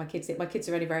work with my kids. My kids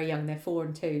are only very young; they're 4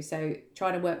 and 2, so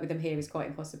trying to work with them here is quite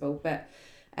impossible. But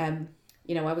I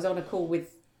was on a call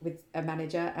with a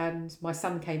manager, and my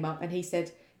son came up, and he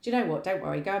said, "Do you know what? Don't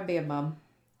worry, go and be a mum.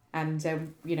 And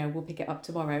we'll pick it up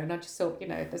tomorrow." And I just thought,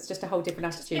 that's just a whole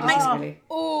different attitude. It makes really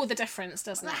all the difference,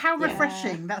 doesn't it? How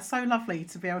refreshing! That's so lovely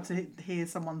to be able to hear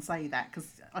someone say that,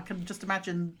 because I can just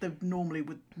imagine normally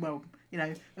would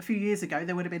a few years ago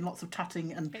there would have been lots of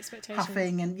tutting and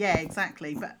huffing and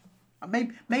exactly. But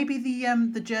maybe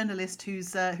the journalist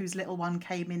whose little one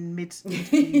came in mid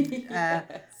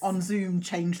on Zoom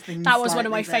changed things. That was one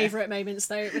of my favourite moments,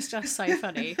 though. It was just so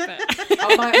funny. But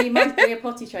we are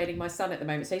potty training my son at the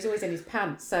moment, so he's always in his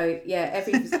pants. So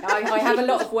I have a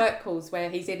lot of work calls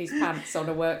where he's in his pants on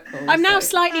a work call. I'm now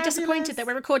slightly disappointed that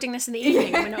we're recording this in the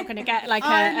evening and we're not going to get like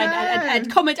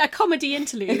a comedy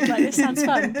interlude. Like, this sounds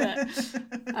fun, but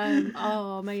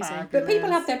amazing. Fabulous. But people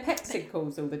have their pets in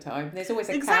calls all the time. There's always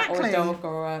a cat or a dog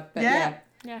or a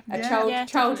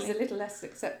child is a little less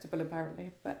acceptable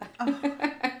apparently, but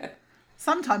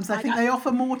sometimes I think they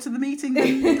offer more to the meeting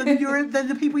than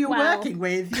the people you're working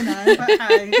with, But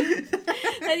hey.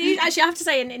 Actually, I have to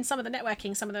say, in some of the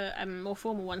networking, some of the more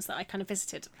formal ones that I kind of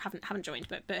visited, haven't joined,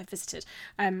 but have visited,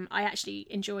 I actually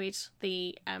enjoyed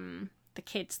the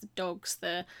kids, the dogs,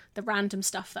 the random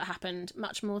stuff that happened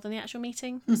much more than the actual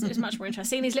meeting. It was much more interesting.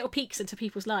 Seeing these little peeks into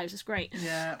people's lives is great.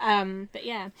 Yeah. But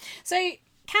yeah, so.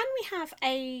 Can we have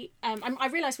I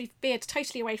realise we've veered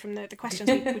totally away from the questions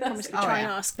we promised we'd try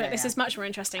and ask, but this is much more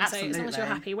interesting. Absolutely. So as long as you're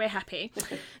happy, we're happy.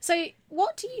 So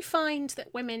what do you find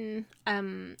that women,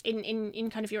 in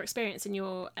kind of your experience in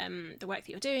your the work that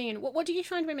you're doing, and what do you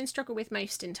find women struggle with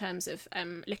most in terms of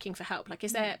looking for help? Like,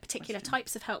 is there particular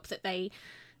types of help that they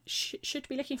should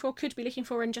be looking for, could be looking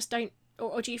for, and just don't?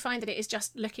 Or do you find that it is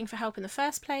just looking for help in the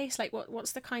first place? Like,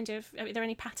 what's the kind of... Are there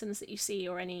any patterns that you see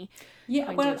or any...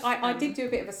 I did do a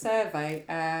bit of a survey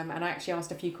and I actually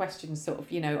asked a few questions, sort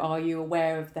of, are you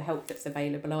aware of the help that's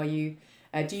available? Are you...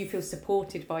 do you feel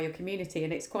supported by your community?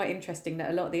 And it's quite interesting that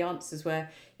a lot of the answers were,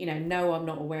 no, I'm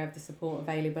not aware of the support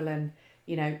available, and,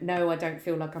 no, I don't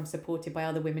feel like I'm supported by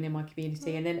other women in my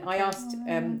community. And then I asked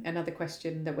another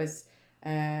question that was,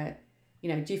 do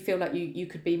you feel like you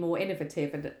could be more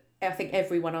innovative? And I think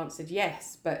everyone answered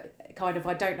yes, but kind of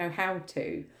I don't know how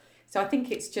to. So I think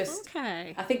it's just,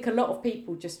 I think a lot of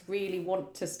people just really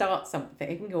want to start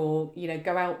something or,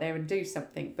 go out there and do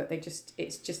something, but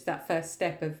it's just that first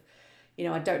step of,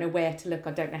 I don't know where to look,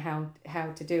 I don't know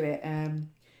how to do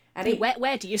it.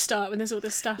 Where do you start when there's all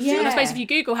this stuff? Yeah. And I suppose if you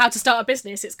Google how to start a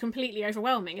business, it's completely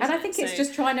overwhelming, isn't it? And I think it's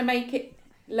just trying to make it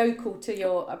local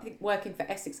to I think working for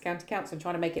Essex County Council and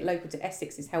trying to make it local to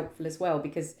Essex is helpful as well,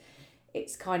 because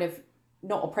it's kind of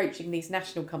not approaching these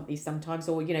national companies sometimes,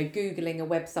 or Googling a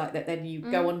website that then you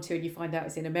go onto and you find out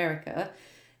it's in America.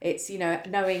 It's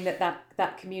knowing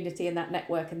that community and that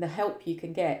network and the help you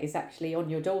can get is actually on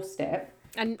your doorstep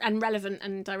and relevant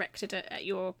and directed at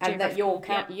your and that your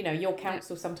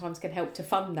council sometimes can help to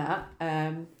fund that.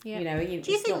 Do you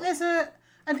think there's an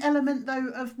element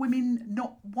though of women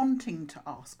not wanting to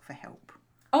ask for help?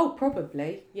 Oh,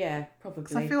 probably. Yeah, probably.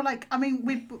 So I feel like,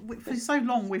 we for so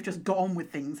long we've just got on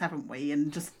with things, haven't we? And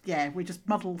just, we just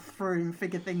muddle through and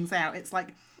figure things out. It's like,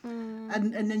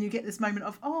 and then you get this moment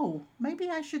of, maybe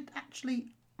I should actually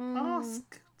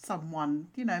ask someone,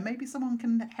 maybe someone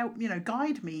can help,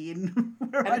 guide me in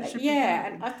where I should be going.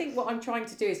 And I think what I'm trying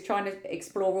to do is trying to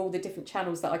explore all the different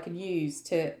channels that I can use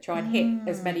to try and hit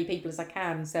as many people as I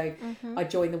can. So I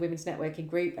joined the Women's Networking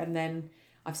Group, and then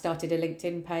I've started a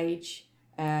LinkedIn page.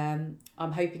 I'm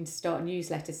hoping to start a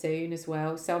newsletter soon as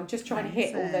well. So I'm just trying to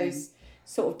hit all those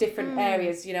sort of different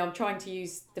areas. I'm trying to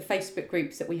use the Facebook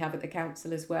groups that we have at the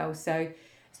council as well. So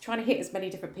it's trying to hit as many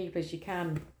different people as you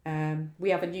can. We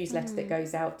have a newsletter that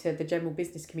goes out to the general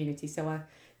business community. So I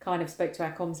kind of spoke to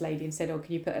our comms lady and said,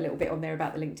 can you put a little bit on there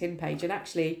about the LinkedIn page? And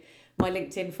actually my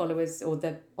LinkedIn followers, or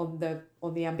on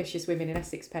the Ambitious Women in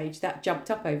Essex page, that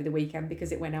jumped up over the weekend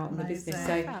because it went out on the business.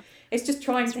 So it's just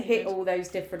trying to hit all those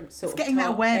different sort of getting that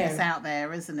awareness out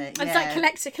there, isn't it? And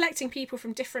it's like collecting people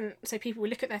from different, so people will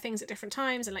look at their things at different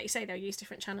times, and like you say, they'll use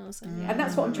different channels. And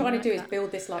that's what I'm trying to do, is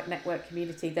build this network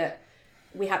community that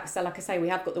we have. So like I say, we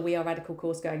have got the We Are Radical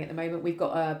course going at the moment. We've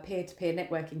got peer-to-peer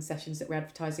networking sessions that we're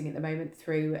advertising at the moment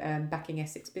through Backing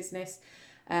Essex Business.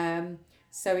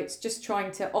 So it's just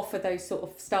trying to offer those sort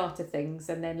of starter things,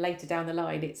 and then later down the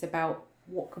line, it's about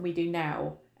what can we do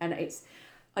now. And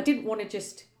I didn't want to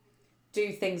just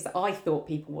do things that I thought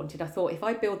people wanted. I thought if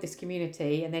I build this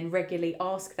community and then regularly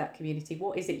ask that community,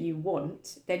 what is it you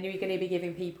want? Then you're going to be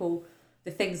giving people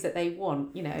the things that they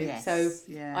want, you know. Yes, so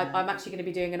yeah. I'm actually going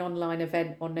to be doing an online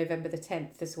event on November the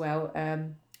 10th as well.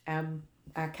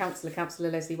 Our councillor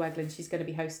Leslie Wagland, she's going to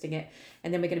be hosting it,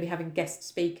 and then we're going to be having guest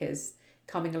speakers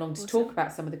coming along to talk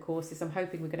about some of the courses. I'm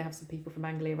hoping we're going to have some people from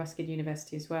Anglia Ruskin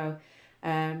University as well.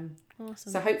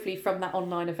 So hopefully from that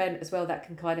online event as well, that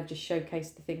can kind of just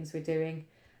showcase the things we're doing,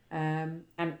 and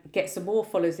get some more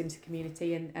followers into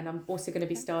community. And I'm also going to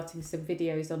be starting some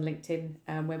videos on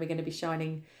LinkedIn where we're going to be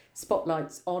shining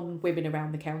spotlights on women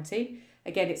around the county.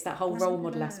 Again, it's that whole role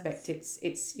model aspect.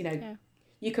 It's you know,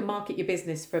 you can market your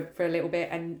business for a little bit,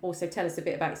 and also tell us a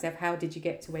bit about yourself. How did you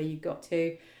get to where you got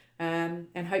to?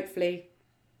 And hopefully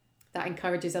that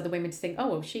encourages other women to think, oh,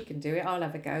 well, she can do it, I'll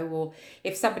have a go. Or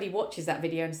if somebody watches that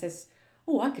video and says,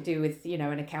 oh, I could do with, you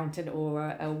know, an accountant or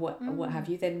what have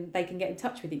you, then they can get in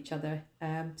touch with each other.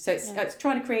 So it's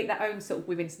trying to create that own sort of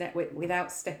women's network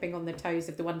without stepping on the toes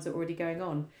of the ones that are already going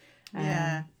on.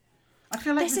 Yeah. I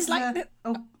feel like this is like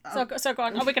so go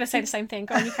on. We're going to say the same thing.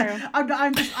 Go on, you carry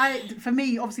on. For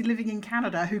me, obviously living in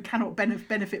Canada, who cannot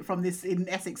benefit from this in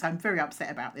Essex, I'm very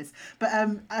upset about this. But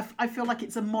I feel like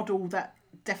it's a model that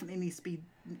definitely needs to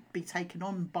be taken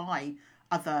on by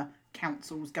other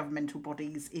councils, governmental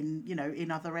bodies in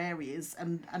other areas,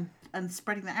 and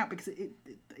spreading that out, because it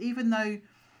even though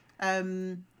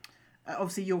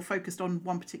obviously you're focused on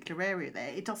one particular area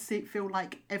there, it does feel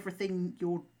like everything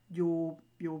you're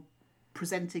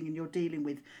presenting and you're dealing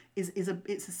with it's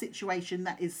a situation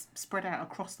that is spread out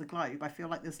across the globe. I feel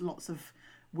like there's lots of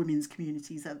women's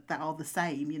communities that are the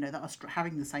same, that are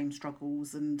having the same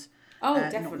struggles and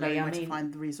definitely. not knowing where to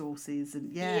find the resources,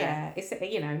 and it's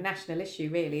a national issue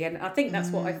really. And I think that's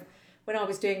what when I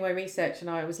was doing my research and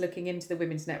I was looking into the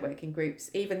women's networking groups,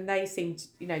 even they seemed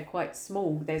quite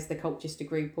small. There's the Colchester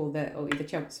group or the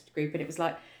Chelmsford group, and it was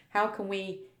like, how can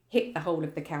we hit the whole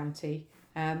of the county?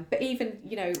 But even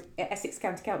at Essex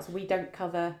County Council, we don't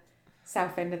cover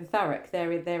Southend and Thurrock.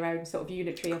 They're in their own sort of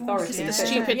unitary authority. The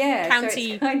stupid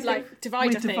county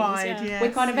divider things.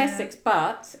 We're kind of Essex,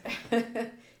 but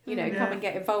come and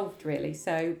get involved really.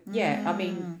 So I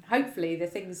mean, hopefully the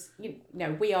things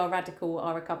we are Radical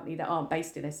are a company that aren't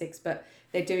based in Essex, but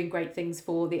they're doing great things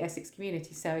for the Essex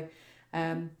community. So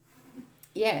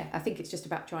I think it's just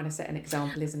about trying to set an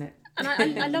example, isn't it? And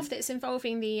I love that it's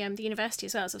involving the university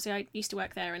as well. So obviously I used to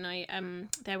work there, and I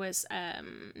there was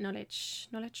knowledge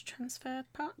transfer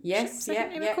partnerships. Yes, I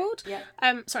think they were called. Yeah.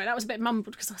 Sorry, that was a bit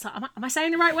mumbled because I was like, am I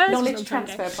saying the right words? Knowledge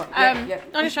transfer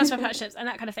knowledge transfer partnerships and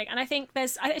that kind of thing. And I think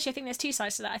there's two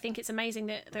sides to that. I think it's amazing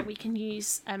that we can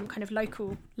use kind of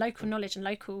local knowledge and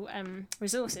local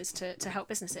resources to help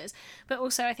businesses, but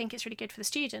also I think it's really good for the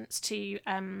students to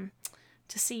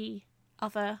see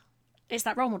other. It's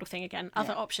that role model thing again.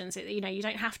 Other options. You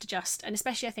don't have to just, and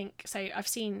especially I think. So I've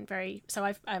seen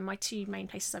I've my two main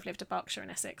places I've lived are Berkshire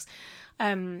and Essex,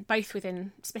 both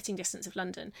within spitting distance of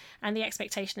London. And the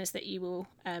expectation is that you will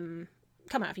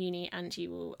come out of uni and you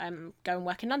will go and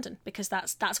work in London, because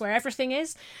that's where everything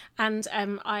is. And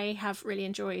I have really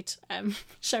enjoyed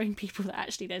showing people that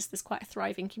actually there's quite a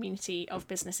thriving community of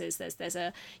businesses.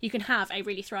 You can have a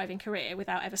really thriving career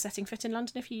without ever setting foot in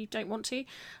London if you don't want to.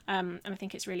 And I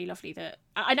think it's really lovely that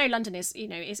I know London is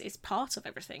is part of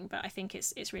everything, but I think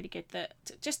it's really good that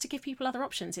just to give people other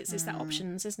options. It's that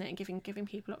options, isn't it? And giving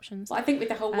people options. Well, I think with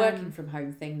the whole working from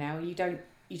home thing now, you don't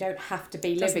have to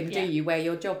be living, do you, where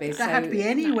your job is? You don't have to be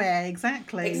anywhere,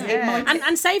 exactly.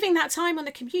 And saving that time on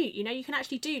the commute, you can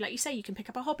actually do, like you say, you can pick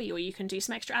up a hobby, or you can do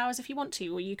some extra hours if you want to,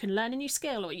 or you can learn a new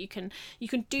skill, or you can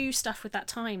do stuff with that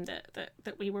time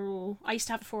that we were all. I used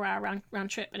to have a 4-hour round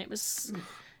trip, and it was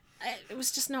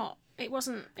just not. It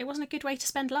wasn't a good way to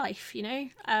spend life,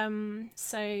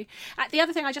 So the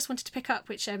other thing I just wanted to pick up,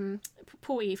 which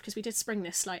poor Eve, because we did spring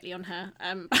this slightly on her.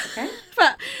 Okay.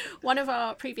 But one of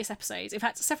our previous episodes, in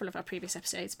fact, several of our previous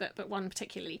episodes, but one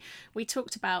particularly, we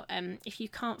talked about if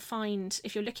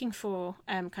you're looking for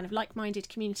kind of like-minded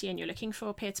community, and you're looking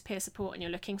for peer-to-peer support, and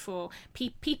you're looking for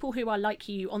people who are like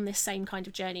you on this same kind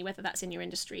of journey, whether that's in your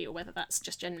industry or whether that's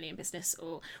just generally in business,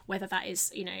 or whether that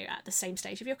is at the same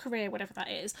stage of your career, whatever that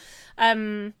is.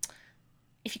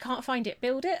 If you can't find it,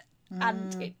 build it.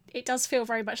 And it does feel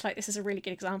very much like this is a really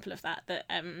good example of that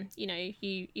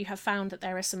you have found that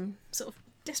there are some sort of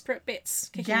disparate bits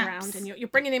kicking around, and you're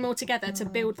bringing them all together to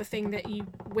build the thing that you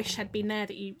wish had been there,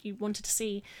 that you wanted to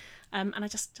see. And I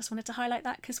just wanted to highlight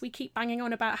that, because we keep banging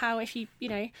on about how if you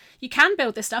can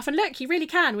build this stuff, and look, you really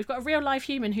can. We've got a real live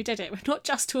human who did it. We're not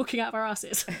just talking out of our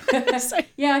asses.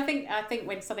 Yeah, I think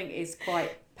when something is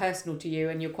quite personal to you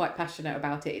and you're quite passionate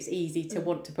about it, it's easy to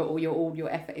want to put all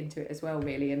your effort into it as well,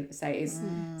 really. And say it's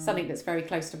something that's very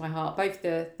close to my heart, both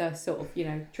the sort of, you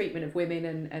know, treatment of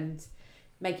women and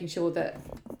making sure that,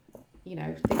 you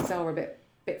know, things are a bit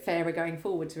fairer going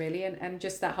forwards, really, and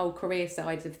just that whole career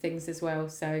side of things as well.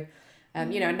 So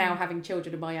you know, now having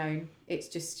children of my own, it's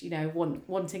just, you know,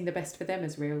 wanting the best for them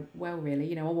as really,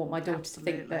 you know, I want my daughter to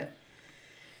think that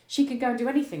she can go and do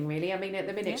anything, really. I mean, at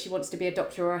the minute she wants to be a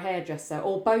doctor or a hairdresser,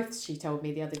 or both, she told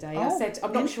me the other day. I said,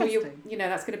 I'm not sure you know,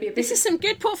 that's going to be a busy... This is some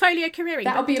good portfolio careering.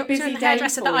 That'll be a busy day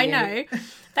hairdresser for that I you. know.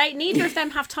 Neither of them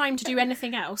have time to do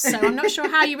anything else, so I'm not sure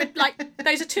how you would, like,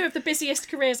 those are two of the busiest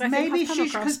careers I think I've come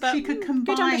across. She could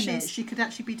combine it. She could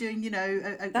actually be doing, you know,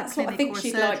 a that's clinic what I think or a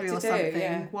she'd surgery like or to something, do,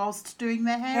 yeah. whilst doing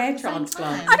their hair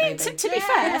transplant. I mean, to be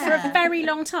fair, for a very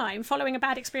long time, following a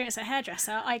bad experience at a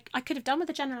hairdresser, I could have done with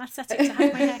a general anaesthetic to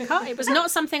have my hair cut. It was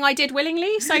not something I did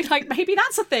willingly, so like maybe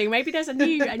that's a thing. Maybe there's a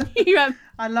new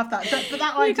I love that. But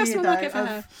that idea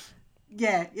though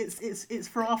yeah, it's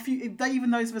for our future.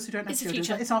 Even those of us who don't have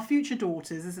children, it's our future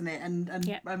daughters, isn't it? And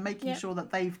making sure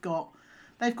that they've got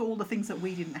all the things that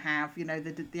we didn't have. You know,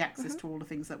 the access to all the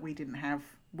things that we didn't have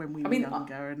when we were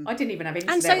younger. And I didn't even have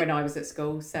internet when I was at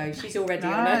school, so she's already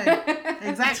on it.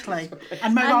 Exactly.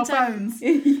 And mobile phones.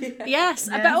 Yes,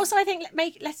 but also I think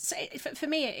for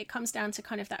me it comes down to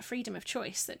kind of that freedom of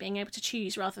choice, that being able to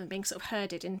choose rather than being sort of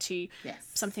herded into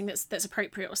something that's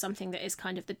appropriate or something that is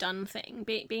kind of the done thing.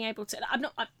 Being able to,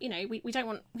 you know, we don't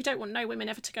want no women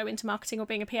ever to go into marketing or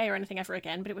being a PA or anything ever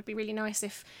again. But it would be really nice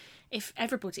if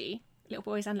everybody, little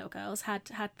boys and little girls,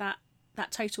 had that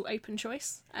total open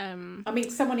choice. I mean,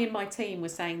 someone in my team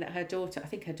was saying that her daughter, I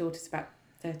think her daughter's about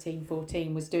 13,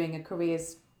 14, was doing a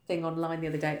careers thing online the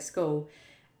other day at school,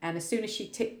 and as soon as she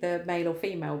ticked the male or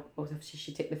female, or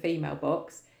she ticked the female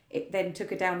box, it then took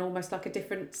her down almost like a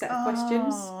different set of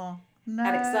questions. No.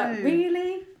 And it's like,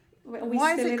 really?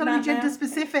 Why is it got to be gender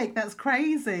specific? That's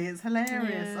crazy. It's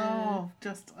hilarious.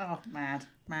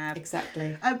 Mad.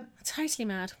 Exactly. Totally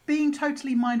mad. Being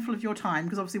totally mindful of your time,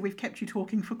 because obviously we've kept you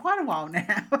talking for quite a while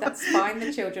now. That's fine.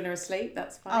 The children are asleep.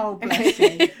 That's fine. Oh, bless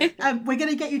you. We're going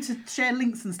to get you to share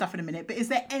links and stuff in a minute, but is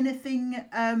there anything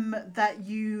that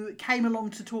you came along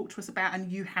to talk to us about and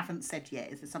you haven't said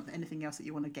yet? Is there anything else that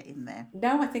you want to get in there?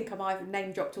 No, I think I've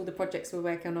name dropped all the projects we're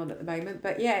working on at the moment,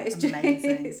 but yeah,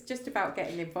 it's just about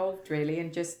getting involved, really,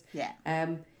 and just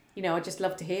you know, I just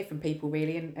love to hear from people,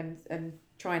 really, and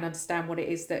try and understand what it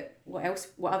is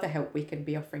what other help we can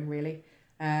be offering, really.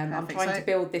 I'm trying to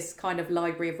build this kind of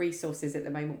library of resources at the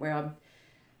moment where I'm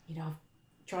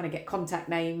trying to get contact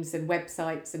names and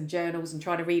websites and journals and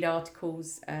trying to read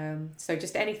articles. So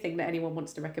just anything that anyone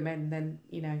wants to recommend, then,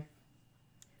 you know.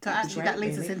 So actually that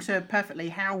leads us into perfectly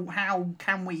how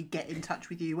can we get in touch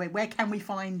with you? Where can we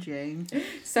find you?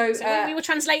 So we will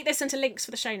translate this into links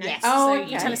for the show notes. Yes.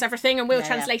 You tell us everything and we'll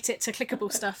translate it to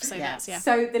clickable stuff. So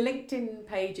So the LinkedIn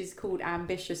page is called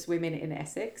Ambitious Women in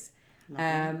Essex.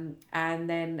 And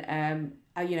then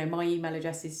you know, my email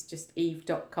address is just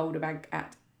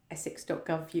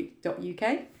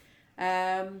eve.calderbank@essex.gov.uk.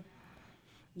 I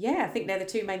think they're the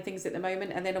two main things at the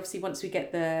moment. And then obviously once we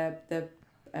get the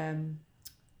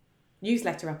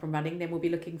newsletter up and running, then we'll be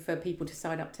looking for people to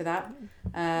sign up to that.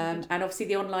 And obviously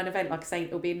the online event, like I say,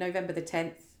 it'll be November the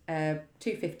 10th,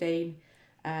 2:15.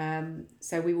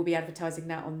 So we will be advertising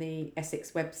that on the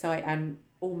Essex website and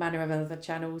all manner of other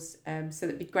channels. So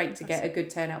it'd be great to get a good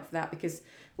turnout for that, because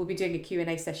we'll be doing a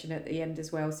Q&A session at the end as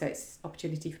well. So it's an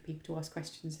opportunity for people to ask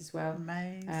questions as well.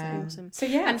 Amazing. Awesome. So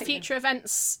yeah. And future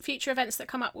events that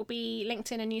come up will be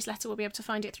LinkedIn and newsletter. We'll be able to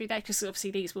find it through there, because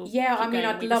obviously these will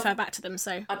refer back to them.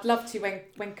 So I'd love to,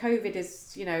 when COVID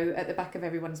is, you know, at the back of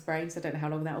everyone's brains, I don't know how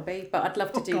long that'll be, but I'd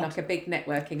love to do like a big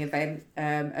networking event,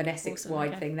 an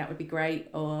Essex-wide thing. That would be great.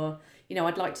 Or, you know,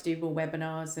 I'd like to do more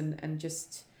webinars and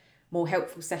just more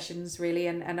helpful sessions, really,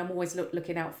 and I'm always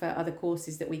looking out for other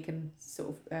courses that we can sort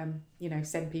of you know,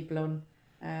 send people on.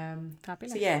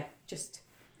 Fabulous. So yeah, just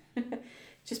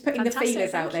putting the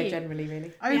feelers out there generally,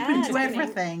 really. Open to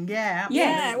everything.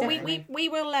 Yeah. We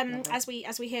will as we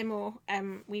hear more,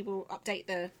 we will update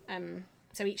the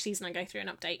so each season I go through an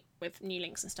update with new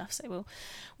links and stuff, so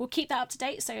we'll keep that up to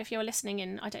date. So if you're listening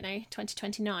in, I don't know,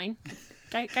 2029,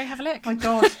 go have a look. Oh my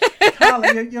God,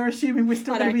 Carla, you're assuming we're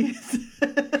still going to be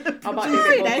I might be a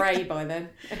bit more grey by then.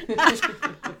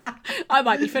 I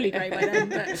might be fully grey by then,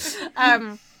 but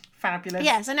fabulous.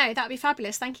 Yeah, so no, that'd be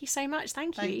fabulous. Thank you so much.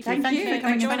 Thank you for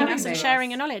joining us and sharing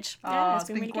your knowledge. It's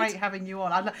been really great having you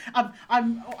on.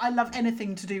 I love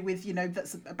anything to do with, you know,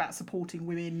 that's about supporting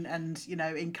women and, you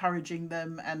know, encouraging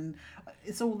them, and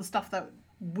it's all the stuff that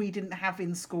we didn't have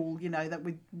in school, you know, that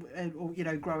we, or, you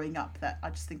know, growing up, that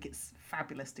I just think it's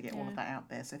fabulous to get all of that out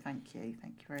there. So thank you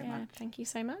very much. Thank you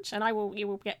so much. And you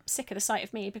will get sick of the sight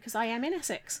of me because I am in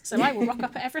Essex, so I will rock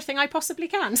up at everything I possibly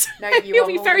can. No, you'll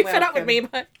be very fed up with me,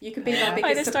 but you can be my biggest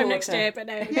by this time supporter. next year. But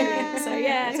no, brilliant. So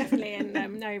yeah, definitely,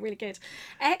 and no, really good,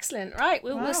 excellent. Right,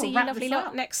 we'll see you lovely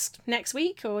lot next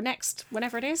week or next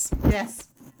whenever it is. Yes,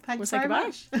 thanks very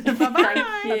much. Bye bye.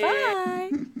 Bye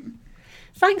bye.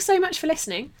 Thanks so much for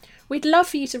listening. We'd love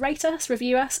for you to rate us,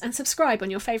 review us, and subscribe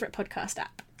on your favourite podcast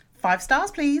app. 5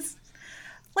 stars, please.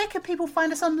 Where can people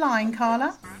find us online,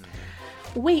 Carla?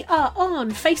 We are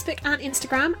on Facebook and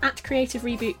Instagram at Creative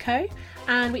Reboot Co.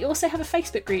 And we also have a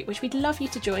Facebook group which we'd love you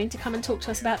to join to come and talk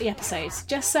to us about the episodes.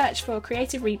 Just search for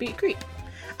Creative Reboot Group.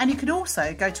 And you can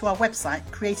also go to our website,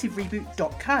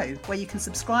 creativereboot.co, where you can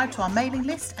subscribe to our mailing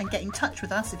list and get in touch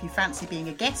with us if you fancy being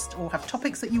a guest or have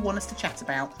topics that you want us to chat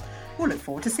about. We'll look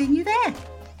forward to seeing you there.